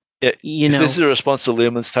 if this is a response to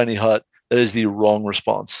Leomund's Tiny Hut, that is the wrong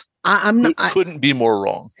response. I'm not. Couldn't be more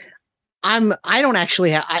wrong. I don't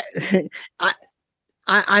actually have.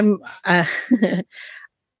 I'm.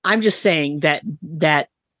 I'm just saying that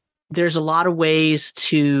there's a lot of ways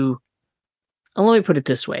to. Let me put it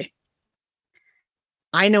this way.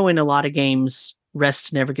 I know in a lot of games,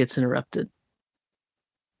 rest never gets interrupted.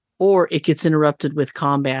 Or it gets interrupted with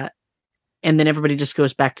combat, and then everybody just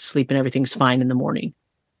goes back to sleep and everything's fine in the morning.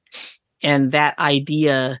 And that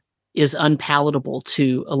idea is unpalatable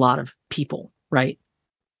to a lot of people, right?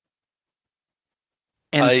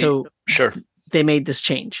 And so sure, they made this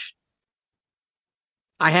change.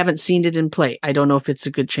 I haven't seen it in play. I don't know if it's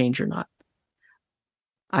a good change or not.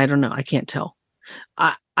 I don't know. I can't tell.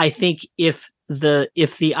 I think if the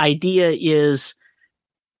idea is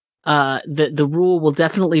the rule will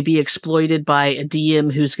definitely be exploited by a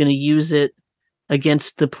DM who's going to use it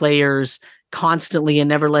against the players constantly and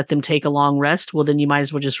never let them take a long rest, well, then you might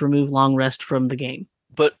as well just remove long rest from the game.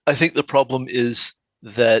 But I think the problem is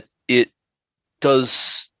that it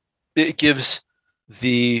gives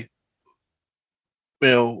the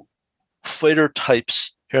fighter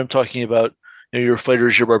types. Here I'm talking about your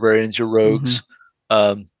fighters, your barbarians, your rogues,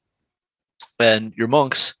 and your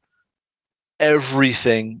monks,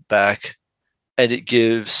 everything back, and it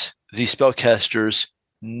gives the spellcasters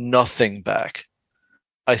nothing back.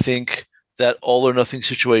 I think that all or nothing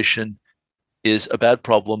situation is a bad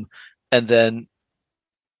problem. And then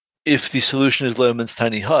if the solution is Leomund's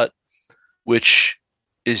Tiny Hut, which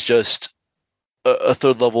is just a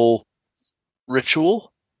third level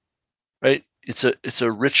ritual, right? It's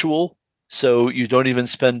a ritual, so you don't even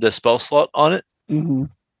spend a spell slot on it. Mm-hmm.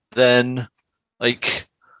 Then, like,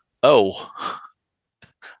 at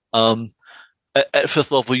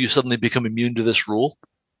fifth level, you suddenly become immune to this rule,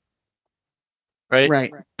 right?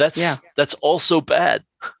 Right. That's also bad.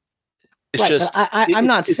 It's just I'm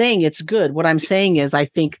not saying it's good. What I'm saying is I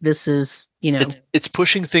think this is it's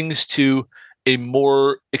pushing things to a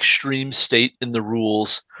more extreme state in the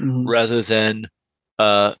rules rather than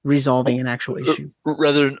resolving an actual issue.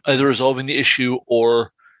 Rather than either resolving the issue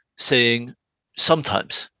or saying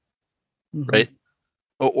sometimes, right?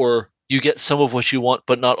 Or you get some of what you want,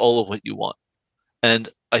 but not all of what you want. And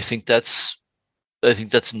I think that's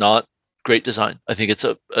not great design. I think it's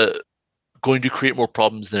going to create more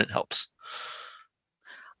problems than it helps.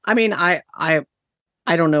 I mean, I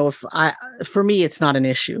don't know if for me, it's not an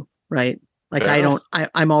issue, right? Like I'm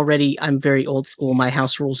very old school. My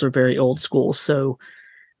house rules are very old school. So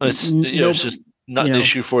it's just not an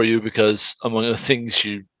issue for you because among the things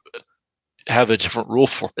you have a different rule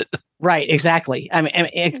for it. Right. Exactly. I mean,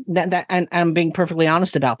 and I'm being perfectly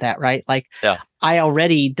honest about that. Right. Like, I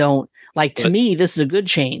already don't like, to me, this is a good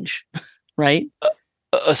change. Right.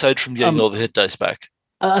 Aside from getting all the hit dice back.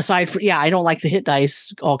 I don't like the hit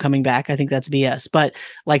dice all coming back. I think that's BS, but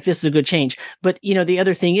like, this is a good change. But the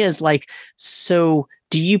other thing is like, so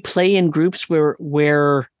do you play in groups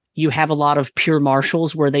where you have a lot of pure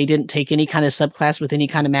martials where they didn't take any kind of subclass with any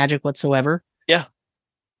kind of magic whatsoever? Yeah.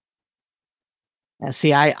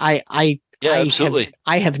 See, absolutely.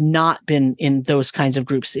 I have not been in those kinds of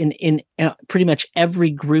groups. In pretty much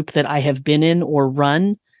every group that I have been in or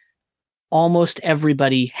run, almost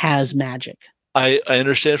everybody has magic. I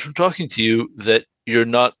understand from talking to you that you're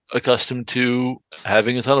not accustomed to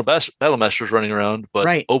having a ton of battle masters running around, but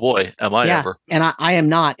right. Oh boy, am I ever. And I am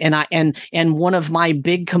not. And one of my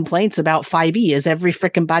big complaints about 5e is every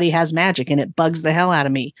freaking body has magic, and it bugs the hell out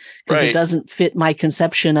of me because it doesn't fit my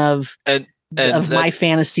conception of my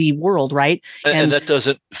fantasy world, right? And that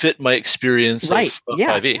doesn't fit my experience of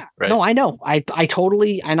 5e, right? No, I know. I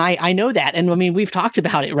totally, and I know that. And I mean, we've talked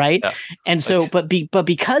about it, right? Yeah. And so, but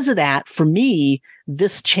because of that, for me,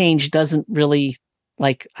 this change doesn't really,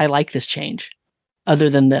 like, I like this change other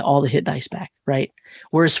than all the hit dice back, right?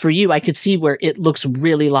 Whereas for you, I could see where it looks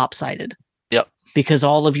really lopsided. Yep. Because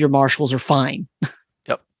all of your marshals are fine.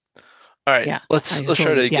 Yep. All right. Yeah, Let's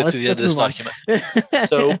try to get through the end of this document.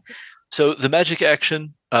 So the magic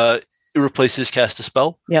action it replaces cast a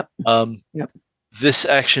spell. Yep. Yep. This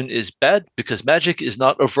action is bad because magic is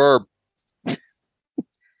not a verb.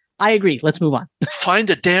 I agree. Let's move on. Find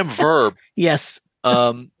a damn verb. Yes.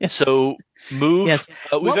 So move. Yes.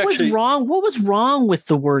 What was wrong with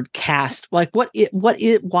the word cast? Like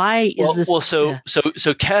why is this? Well,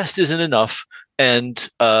 so cast isn't enough, and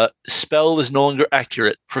spell is no longer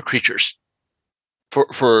accurate for creatures.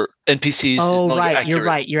 For NPCs. Oh, right. Accurate. You're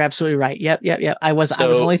right. You're absolutely right. Yep. I was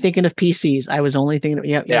only thinking of PCs. I was only thinking of,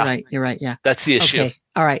 You're right. You're right. Yeah. That's the issue. Okay.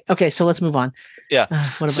 All right. Okay. So let's move on. Yeah.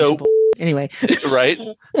 Anyway. Right.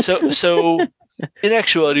 So in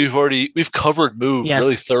actuality, we've covered move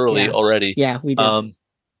really thoroughly already. Yeah, we did.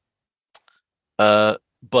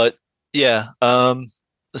 But yeah.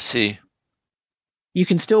 Let's see. You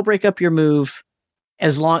can still break up your move.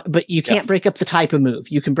 But you can't break up the type of move.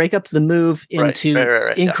 You can break up the move into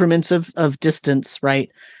increments of distance, right?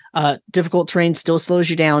 Difficult terrain still slows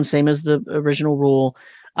you down, same as the original rule.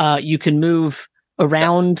 You can move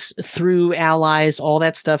around through allies, all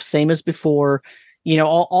that stuff, same as before.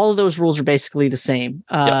 All of those rules are basically the same.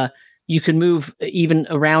 You can move even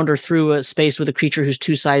around or through a space with a creature who's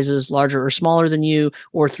 2 sizes larger or smaller than you,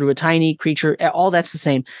 or through a tiny creature. All that's the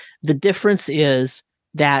same. The difference is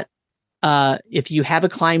that if you have a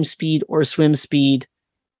climb speed or a swim speed,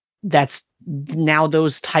 that's now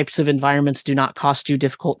those types of environments do not cost you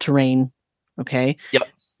difficult terrain. Okay. Yep.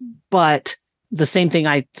 But the same thing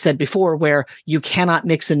I said before, where you cannot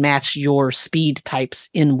mix and match your speed types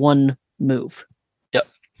in one move. Yep.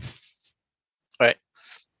 All right.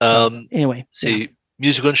 Anyway,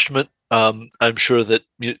 musical instrument. I'm sure that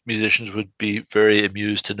musicians would be very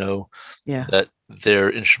amused to know that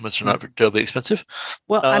their instruments are not terribly expensive.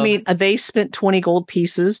 Well, I mean, they spent 20 gold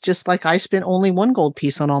pieces, just like I spent only 1 gold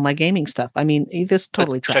piece on all my gaming stuff. I mean, this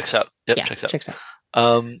totally tracks. Checks out. Yep, checks out.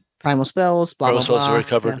 Primal spells, blah, blah, blah. Spells already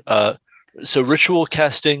covered. Yeah. So ritual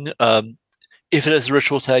casting, if it has a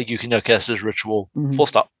ritual tag, you can now cast as ritual, full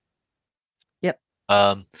stop. Yep.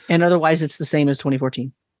 And otherwise, it's the same as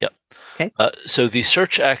 2014. Yep. Okay. So the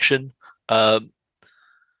search action, I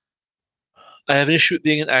have an issue with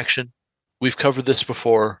being an action. We've covered this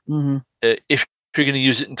before. Mm-hmm. If you're going to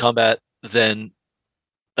use it in combat, then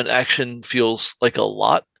an action feels like a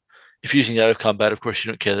lot. If you're using it out of combat, of course,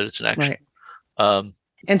 you don't care that it's an action. Right.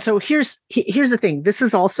 And so here's the thing. This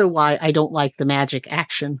is also why I don't like the magic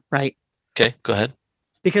action, right? Okay, go ahead.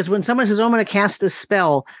 Because when someone says, I'm going to cast this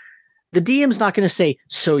spell, the DM's not going to say,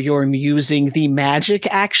 so you're using the magic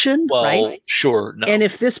action, right? Sure. No. And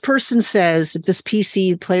if this person says, if this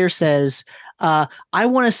PC player says, I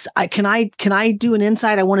want to, can I do an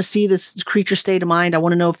insight? I want to see this creature state of mind. I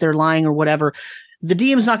want to know if they're lying or whatever. The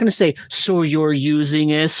DM's not going to say, so you're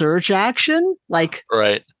using a search action? Like,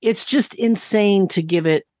 right. It's just insane to give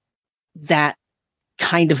it that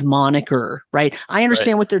kind of moniker, right? I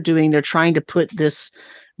understand what they're doing. They're trying to put this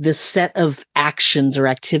set of actions or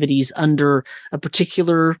activities under a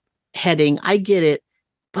particular heading. I get it,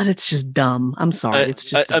 but it's just dumb. I'm sorry. It's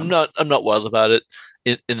just dumb. I'm not wild about it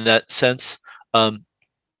in that sense.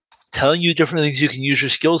 Telling you different things you can use your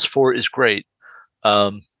skills for is great.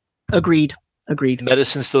 Agreed.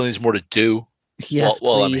 Medicine still needs more to do. Yes,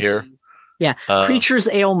 while I'm here. Yeah. Creature's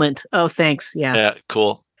ailment. Oh, thanks. Yeah. Yeah.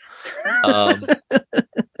 Cool. Are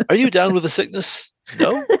you down with the sickness?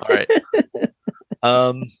 No. All right.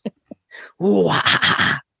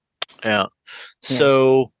 Yeah.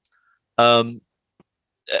 So, the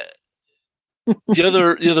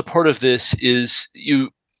other part of this is you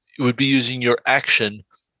would be using your action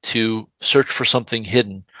to search for something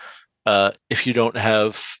hidden. If you don't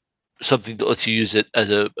have something that lets you use it as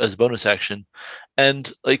a bonus action,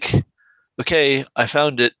 and like, okay, I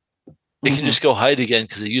found it. It can just go hide again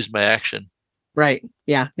because I used my action. Right.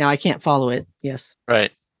 Yeah. Now I can't follow it. Yes.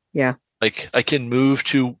 Right. Yeah. Like I can move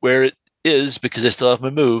to where it is because I still have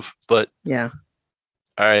my move, but yeah.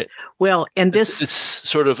 All right. Well, and it's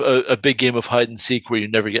sort of a big game of hide and seek where you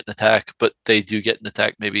never get an attack, but they do get an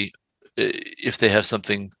attack maybe if they have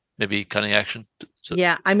something, maybe cunning action. So,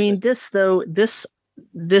 yeah. I mean, this,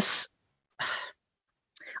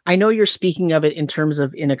 I know you're speaking of it in terms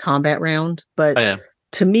of in a combat round, but I am.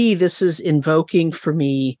 To me, this is invoking for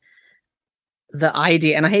me the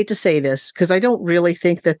idea, and I hate to say this because I don't really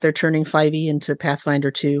think that they're turning 5e into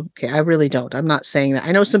Pathfinder 2. Okay, I really don't. I'm not saying that.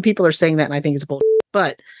 I know some people are saying that, and I think it's bullshit.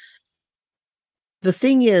 But the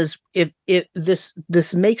thing is, if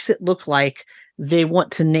this makes it look like they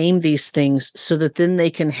want to name these things so that then they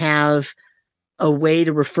can have a way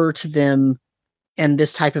to refer to them and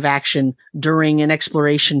this type of action during an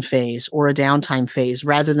exploration phase or a downtime phase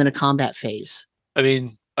rather than a combat phase. I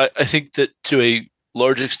mean, I think that to a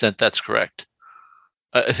large extent that's correct.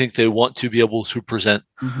 I think they want to be able to present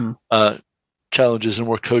challenges in a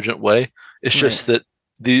more cogent way. It's just that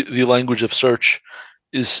the language of search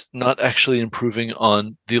is not actually improving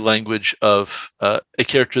on the language of a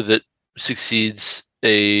character that succeeds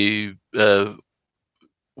a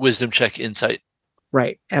wisdom check insight.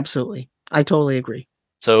 Right. Absolutely. I totally agree.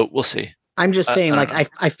 So we'll see. I'm just saying,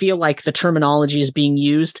 I feel like the terminology is being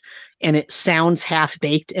used and it sounds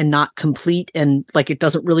half-baked and not complete, and like it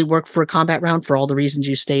doesn't really work for a combat round for all the reasons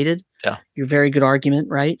you stated. Yeah. Your very good argument,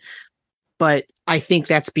 right? But I think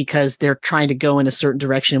that's because they're trying to go in a certain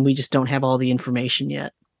direction and we just don't have all the information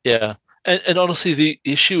yet. Yeah. And honestly, the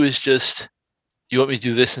issue is just, you want me to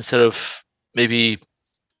do this instead of maybe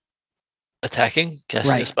attacking,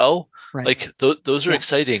 casting a spell? Right. Like, those are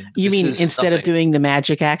exciting. You mean instead of doing the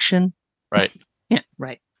magic action? Right. Yeah,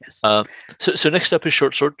 right. Yes. So next up is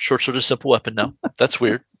short sword. Short sword is simple weapon now. That's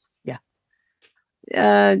weird. Yeah.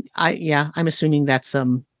 I'm assuming that's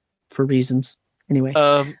for reasons. Anyway.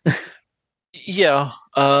 Yeah.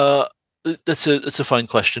 That's a fine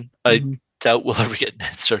question. I doubt we'll ever get an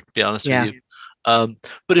answer, to be honest with you.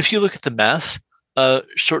 But if you look at the math,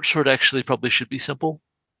 short sword actually probably should be simple.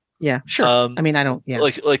 Yeah, sure. I mean, I don't. Yeah.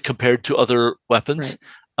 Like compared to other weapons,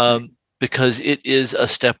 because it is a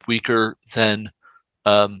step weaker than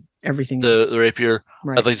everything. The rapier.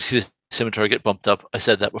 Right. I'd like to see the scimitar get bumped up. I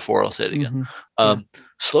said that before. I'll say it again.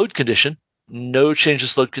 Slowed condition. No change to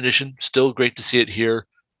slowed condition. Still great to see it here.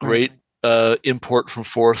 Great import from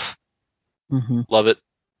fourth. Love it.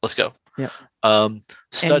 Let's go. Yeah.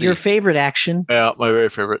 Study. And your favorite action? Yeah, my very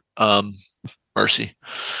favorite. Mercy.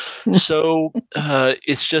 So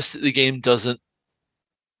it's just that the game doesn't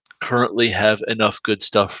currently have enough good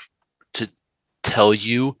stuff to tell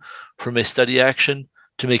you from a study action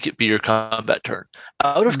to make it be your combat turn.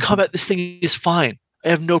 Out of combat, this thing is fine. I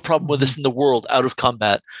have no problem with this in the world out of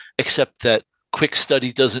combat, except that quick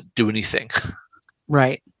study doesn't do anything.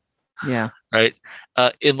 Right. Yeah. Right.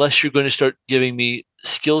 Unless you're going to start giving me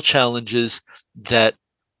skill challenges that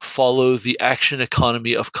follow the action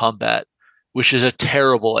economy of combat, which is a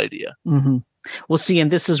terrible idea. Well, see,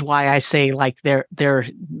 and this is why I say like they're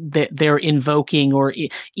invoking or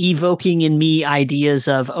evoking in me ideas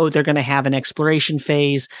of, they're going to have an exploration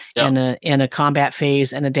phase and a combat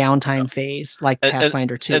phase and a downtime phase like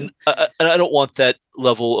Pathfinder 2. And I don't want that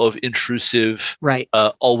level of intrusive,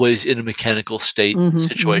 always in a mechanical state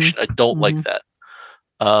situation. I don't like that.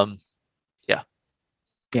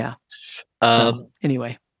 Yeah.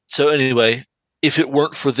 Anyway, if it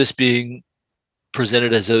weren't for this being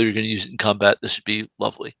presented as though you're going to use it in combat, this would be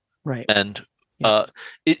lovely. Right. And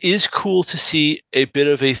it is cool to see a bit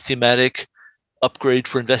of a thematic upgrade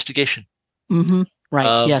for investigation.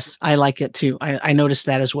 Right. Yes, I like it too. I noticed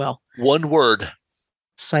that as well. One word.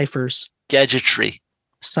 Ciphers. Gadgetry.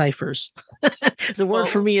 Ciphers. The word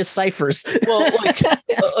for me is ciphers. Well,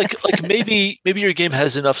 like maybe your game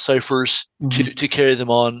has enough ciphers to carry them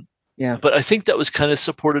on. Yeah. But I think that was kind of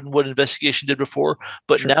supported in what investigation did before.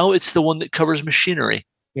 But now it's the one that covers machinery.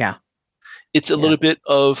 Yeah. It's a little bit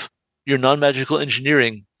of your non-magical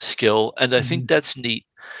engineering skill. And I think that's neat.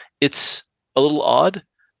 It's a little odd.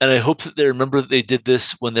 And I hope that they remember that they did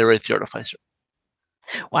this when they write the Artificer.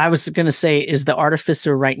 Well, I was going to say, is the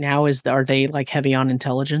Artificer right now, are they like heavy on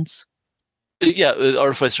intelligence? Yeah. The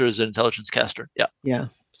Artificer is an intelligence caster. Yeah. Yeah.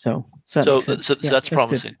 So that's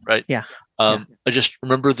promising, good. Right? Yeah. I just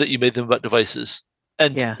remember that you made them about devices.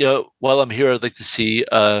 And while I'm here, I'd like to see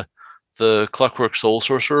the Clockwork Soul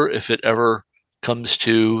Sorcerer, if it ever comes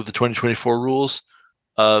to the 2024 rules,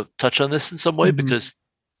 touch on this in some way, because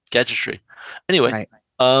gadgetry. Anyway,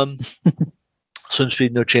 swim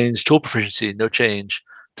speed, no change. Tool proficiency, no change.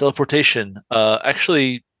 Teleportation,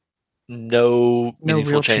 actually, no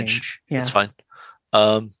meaningful change. Yeah. It's fine.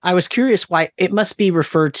 I was curious why it must be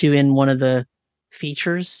referred to in one of the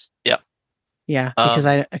features. Yeah, because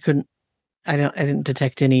I didn't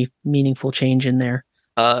detect any meaningful change in there.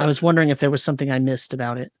 I was wondering if there was something I missed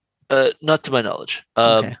about it. Not to my knowledge.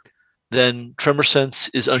 Then Tremor Sense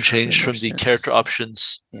is unchanged from the character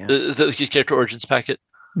options, the character origins packet.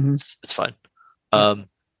 It's fine.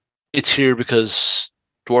 It's here because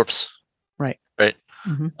dwarfs. Right.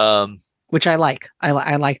 Which I like.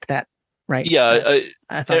 I liked that. Right. Yeah.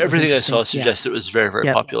 I thought everything I saw suggests it was very, very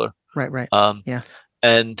popular. Right. Yeah.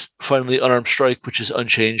 And finally, Unarmed Strike, which is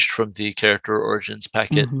unchanged from the character origins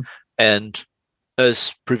packet. And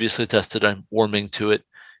as previously tested, I'm warming to it.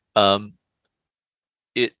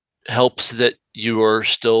 It helps that you're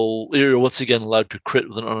once again allowed to crit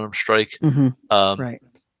with an unarmed strike. Right.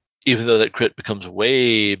 Even though that crit becomes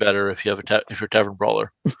way better if you have if you're a tavern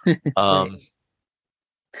brawler. Right.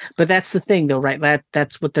 But that's the thing, though, right?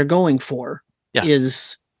 That's what they're going for. Yeah.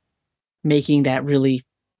 Is making that really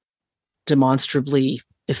demonstrably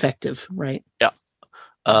effective, right? Yeah.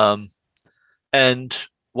 And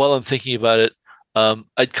while I'm thinking about it,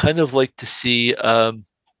 I'd kind of like to see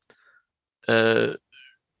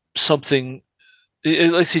something.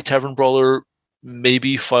 I'd like to see Tavern Brawler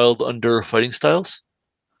maybe filed under fighting styles.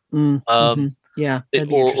 Yeah, that'd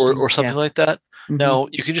be or something like that. Mm-hmm. Now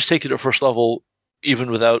you can just take it at first level,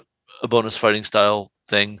 even without a bonus fighting style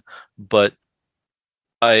thing, but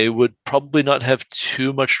I would probably not have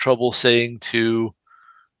too much trouble saying to,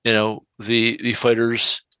 the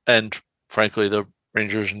fighters and frankly the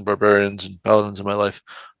rangers and barbarians and paladins in my life,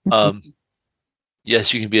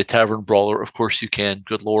 yes, you can be a tavern brawler. Of course you can.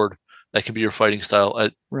 Good lord, that can be your fighting style.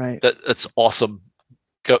 Right. That's awesome.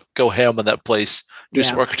 Go ham on that place. Do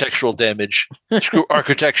some architectural damage. Screw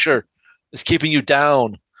architecture. It's keeping you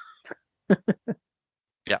down.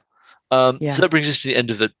 Yeah. So that brings us to the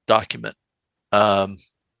end of the document.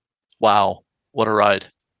 Wow, what a ride.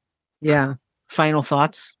 Yeah. Final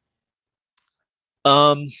thoughts?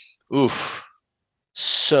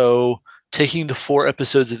 So taking the 4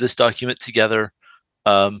 episodes of this document together,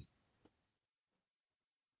 I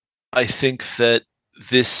think that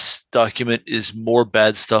this document is more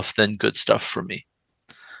bad stuff than good stuff for me.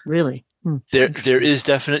 Really? There is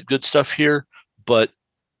definite good stuff here, but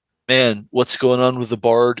man, what's going on with the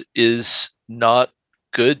Bard is not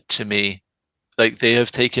good to me. Like, they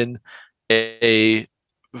have taken a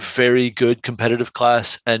very good competitive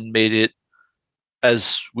class and made it,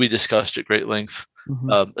 as we discussed at great length,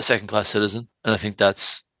 a second class citizen, and I think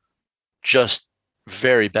that's just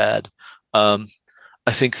very bad. I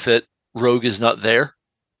think that Rogue is not there.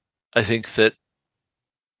 I think that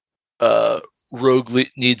Rogue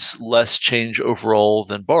needs less change overall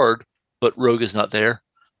than Bard, but Rogue is not there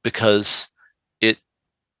because it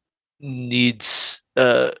needs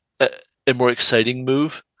a more exciting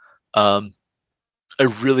move. I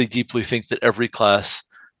really deeply think that every class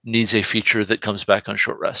needs a feature that comes back on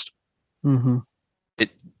short rest.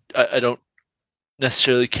 I don't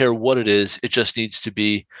necessarily care what it is. It just needs to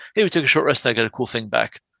be, hey, we took a short rest and I got a cool thing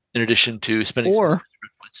back, in addition to spending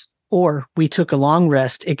points. Or we took a long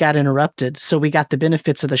rest, it got interrupted, so we got the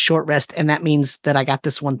benefits of the short rest, and that means that I got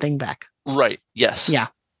this one thing back. Right, yes. Yeah.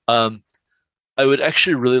 I would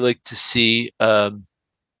actually really like to see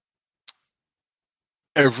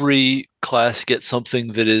every class get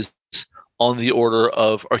something that is on the order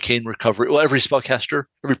of arcane recovery. Well, every spellcaster,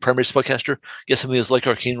 every primary spellcaster gets something that's like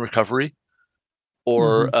arcane recovery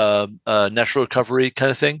or natural recovery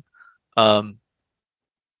kind of thing.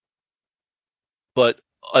 But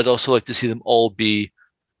I'd also like to see them all be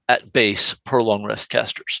at base per long rest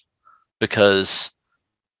casters, because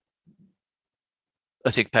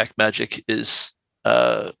I think pack magic is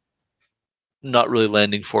not really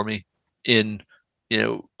landing for me in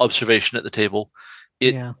observation at the table.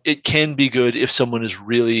 It can be good if someone is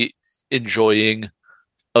really enjoying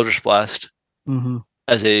Eldritch Blast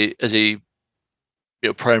as a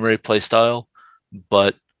primary play style,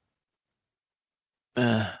 but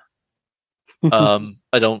I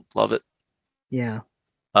don't love it. Yeah.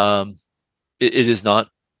 It is not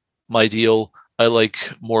my deal. I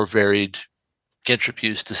like more varied cantrip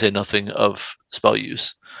use, to say nothing of spell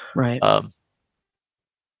use. Right.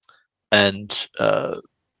 And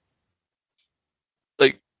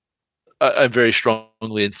I'm very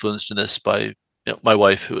strongly influenced in this by my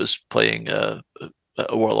wife, who is playing a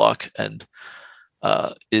warlock and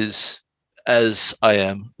is, as I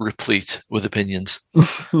am, replete with opinions.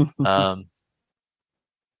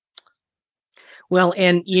 Well,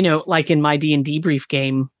 and like in my D&D brief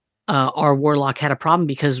game, our warlock had a problem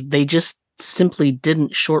because they just simply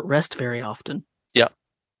didn't short rest very often.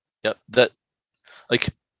 Yeah, that, like,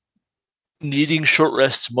 needing short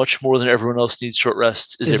rests much more than everyone else needs short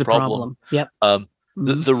rests is a problem. Yep.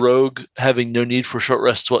 The rogue having no need for short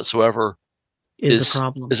rests whatsoever is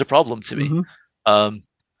a problem to me.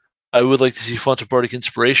 I would like to see Font of Bardic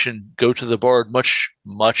Inspiration go to the Bard much,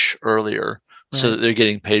 much earlier, so that they're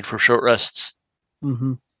getting paid for short rests.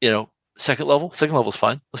 Second level is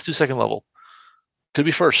fine. Let's do second level. Could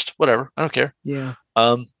be first, whatever. I don't care. Yeah.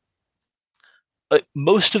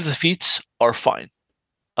 Most of the feats are fine.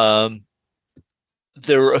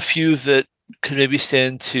 There are a few that could maybe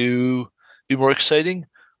stand to be more exciting.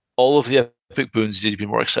 All of the epic boons need to be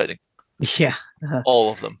more exciting. Yeah. All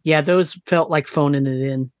of them. Yeah, those felt like phoning it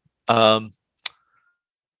in. And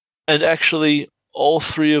actually, all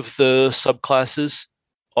three of the subclasses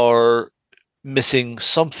are missing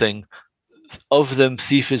something. Of them,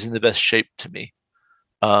 Thief is in the best shape to me.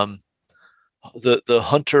 The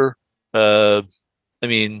Hunter, I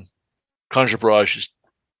mean, Conjure Barrage is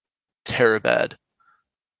terribad.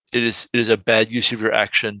 It is a bad use of your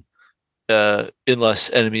action unless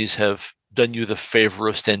enemies have done you the favor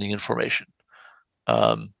of standing in formation.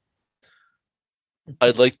 I'd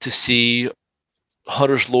like to see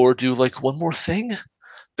Hunter's Lore do like one more thing,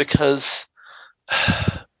 because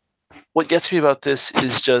what gets me about this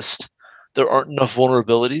is just there aren't enough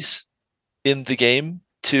vulnerabilities in the game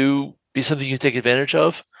to be something you take advantage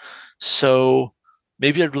of. So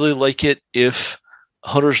maybe I'd really like it if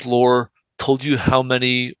Hunter's Lore told you how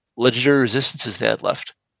many legendary resistances they had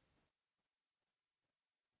left.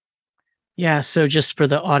 Yeah, so just for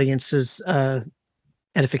the audience's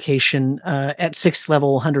edification, at 6th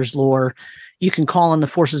level Hunter's Lore, you can call on the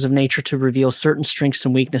forces of nature to reveal certain strengths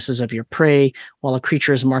and weaknesses of your prey. While a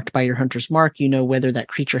creature is marked by your hunter's mark, you know whether that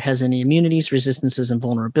creature has any immunities, resistances, and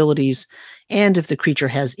vulnerabilities. And if the creature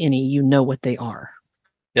has any, you know what they are.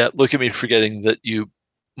 Yeah, look at me forgetting that you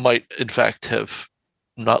might, in fact, have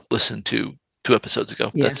not listened to 2 episodes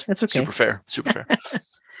ago. Yeah, that's okay. Super fair. Super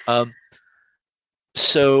fair.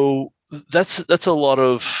 So that's a lot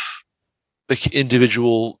of like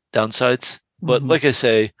individual downsides. But like I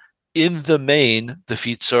say, in the main, the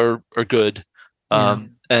feats are good,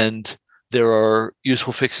 and there are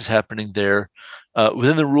useful fixes happening there.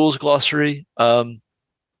 Within the rules glossary,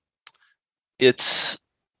 it's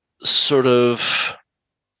sort of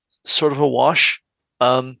a wash.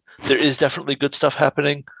 There is definitely good stuff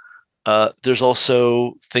happening. There's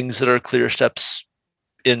also things that are clear steps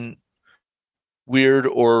in weird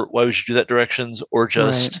or why would you do that directions, or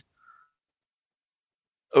just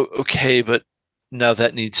okay, but now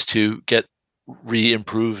that needs to get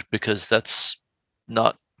re-improved because that's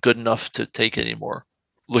not good enough to take anymore.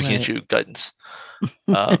 Looking at you, guidance.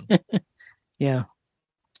 Yeah.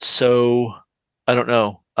 So I don't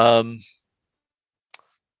know.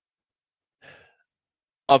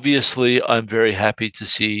 Obviously, I'm very happy to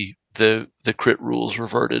see the crit rules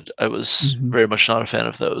reverted. I was very much not a fan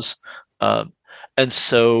of those, and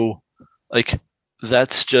so like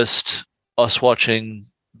that's just us watching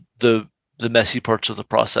the messy parts of the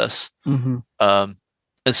process. And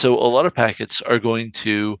so a lot of packets are going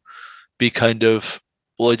to be kind of,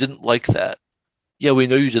 well, I didn't like that. Yeah, we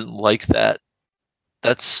know you didn't like that.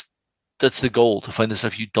 That's the goal, to find the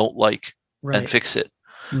stuff you don't like and fix it.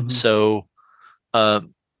 So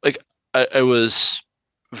like I was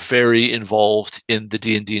very involved in the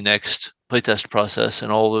D&D Next playtest process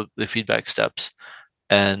and all of the feedback steps,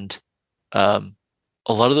 and a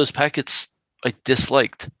lot of those packets I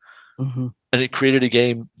disliked. And it created a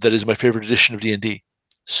game that is my favorite edition of D&D.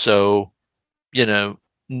 So,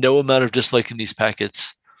 no amount of disliking these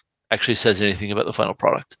packets actually says anything about the final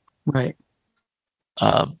product. Right.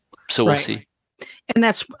 So we'll see. And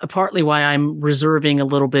that's partly why I'm reserving a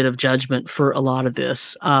little bit of judgment for a lot of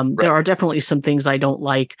this. There are definitely some things I don't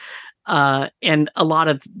like. And a lot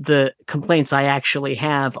of the complaints I actually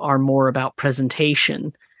have are more about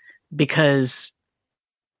presentation, because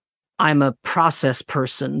I'm a process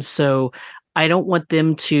person. So I don't want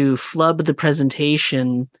them to flub the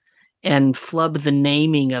presentation and flub the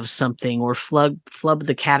naming of something, or flub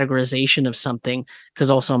the categorization of something, because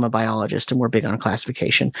also I'm a biologist and we're big on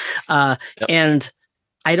classification. And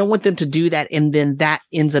I don't want them to do that, and then that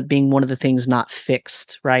ends up being one of the things not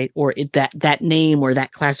fixed, right? Or that name or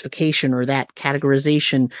that classification or that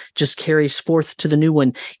categorization just carries forth to the new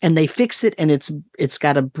one, and they fix it, and it's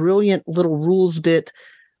got a brilliant little rules bit,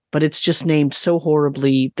 but it's just named so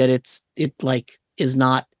horribly that it's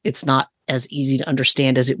not as easy to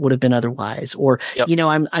understand as it would have been otherwise. Or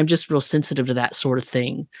I'm just real sensitive to that sort of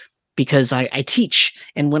thing, because I teach,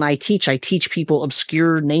 and when I teach people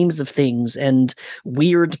obscure names of things and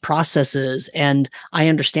weird processes, and I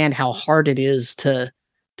understand how hard it is to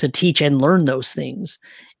teach and learn those things.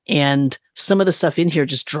 And some of the stuff in here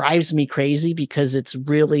just drives me crazy, because it's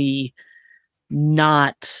really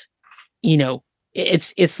not,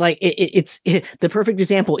 it's like the perfect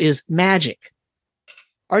example is magic.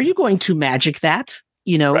 Are you going to magic that?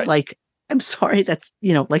 Like, I'm sorry, that's,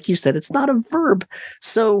 like you said, it's not a verb.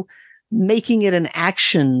 So making it an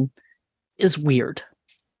action is weird.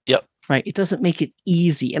 Yep. Right. It doesn't make it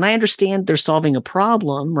easy. And I understand they're solving a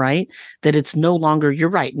problem, right? That it's no longer, you're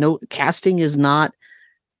right. No, casting is not,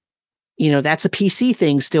 that's a PC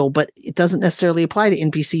thing still, but it doesn't necessarily apply to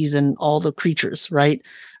NPCs and all the creatures, right?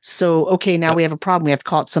 So, okay, now we have a problem. We have to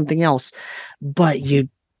call it something else. But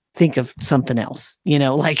think of something else,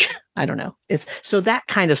 like, I don't know. It's so that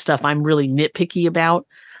kind of stuff I'm really nitpicky about.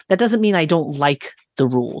 That doesn't mean I don't like the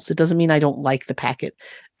rules. It doesn't mean I don't like the packet.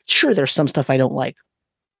 Sure, there's some stuff I don't like.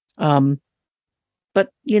 But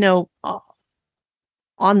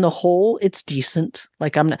on the whole, it's decent.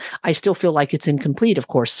 Like I still feel like it's incomplete, of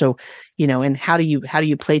course. So, and how do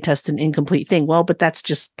you play test an incomplete thing? Well, but that's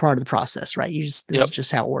just part of the process, right? This is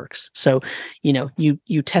just how it works. So,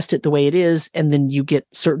 you test it the way it is, and then you get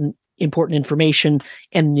certain important information,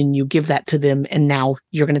 and then you give that to them, and now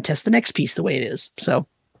you're going to test the next piece the way it is. So,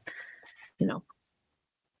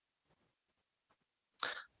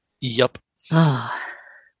 Yep.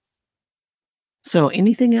 So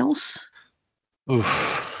anything else?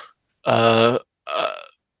 Oof.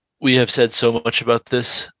 We have said so much about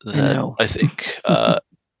this that I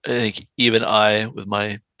think even I, with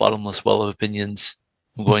my bottomless well of opinions,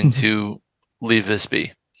 I'm going to leave this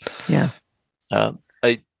be. Yeah.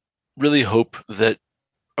 I really hope that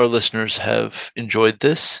our listeners have enjoyed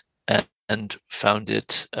this and found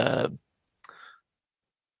it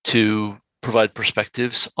to provide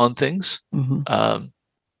perspectives on things. Mm-hmm.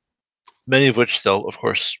 Many of which they'll, of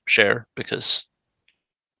course, share because,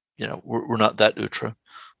 we're not that ultra.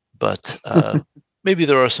 But maybe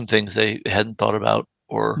there are some things they hadn't thought about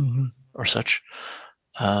or such.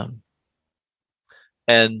 And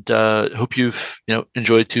hope you've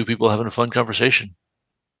enjoyed two people having a fun conversation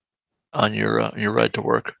on your ride to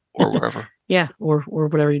work or wherever. Yeah, or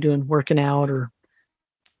whatever you're doing, working out or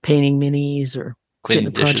painting minis or cleaning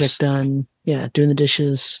getting a project dishes done. Yeah, doing the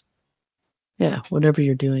dishes. Yeah, whatever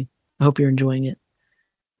you're doing. I hope you're enjoying it.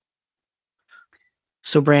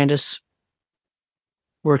 So, Brandis,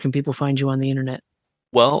 where can people find you on the internet?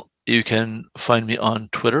 Well, you can find me on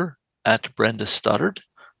Twitter at Brandis Stoddard.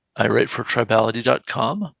 I write for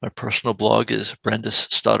Tribality.com. My personal blog is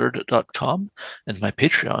BrandisStoddard.com, and my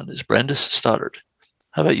Patreon is Brandis Stoddard.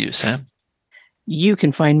 How about you, Sam? You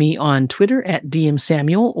can find me on Twitter at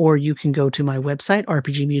DMSamuel, or you can go to my website,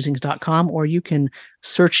 rpgmusings.com, or you can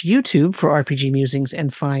search YouTube for RPG Musings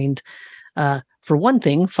and find, for one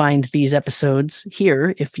thing, find these episodes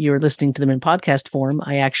here. If you're listening to them in podcast form,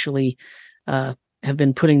 I actually have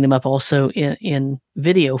been putting them up also in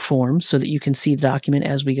video form so that you can see the document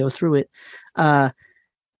as we go through it.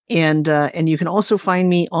 And you can also find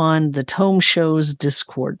me on the Tome Show's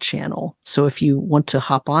Discord channel. So if you want to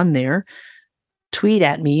hop on there, tweet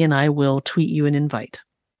at me and I will tweet you an invite.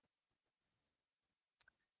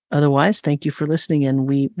 Otherwise, thank you for listening. And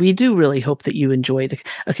we do really hope that you enjoy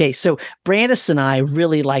okay. So Brandis and I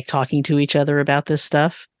really like talking to each other about this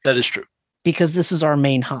stuff. That is true. Because this is our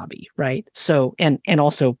main hobby, right? So, and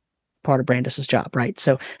also part of Brandis's job, right?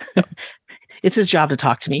 So it's his job to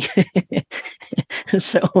talk to me.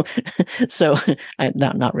 so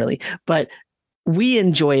not really, but we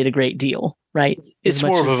enjoy it a great deal, right? It's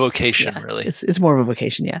more of a vocation, really. It's more of a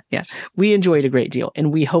vocation. Yeah. We enjoy it a great deal,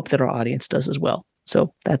 and we hope that our audience does as well.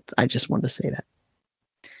 So I just wanted to say that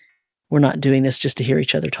we're not doing this just to hear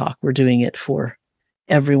each other talk. We're doing it for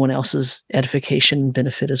everyone else's edification and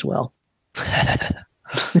benefit as well.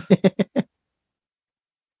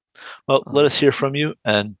 Well, let us hear from you,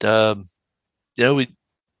 and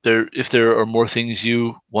if there are more things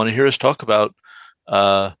you want to hear us talk about,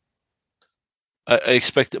 I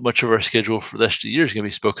expect that much of our schedule for the rest of the year is going to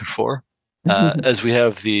be spoken for, as we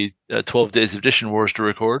have the 12 Days of Edition Wars to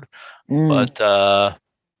record. But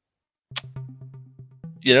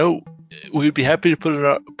we'd be happy to put it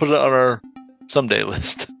on our someday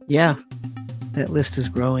list. Yeah, that list is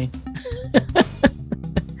growing.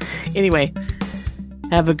 Anyway,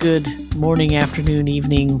 have a good morning, afternoon,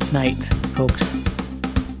 evening, night, folks.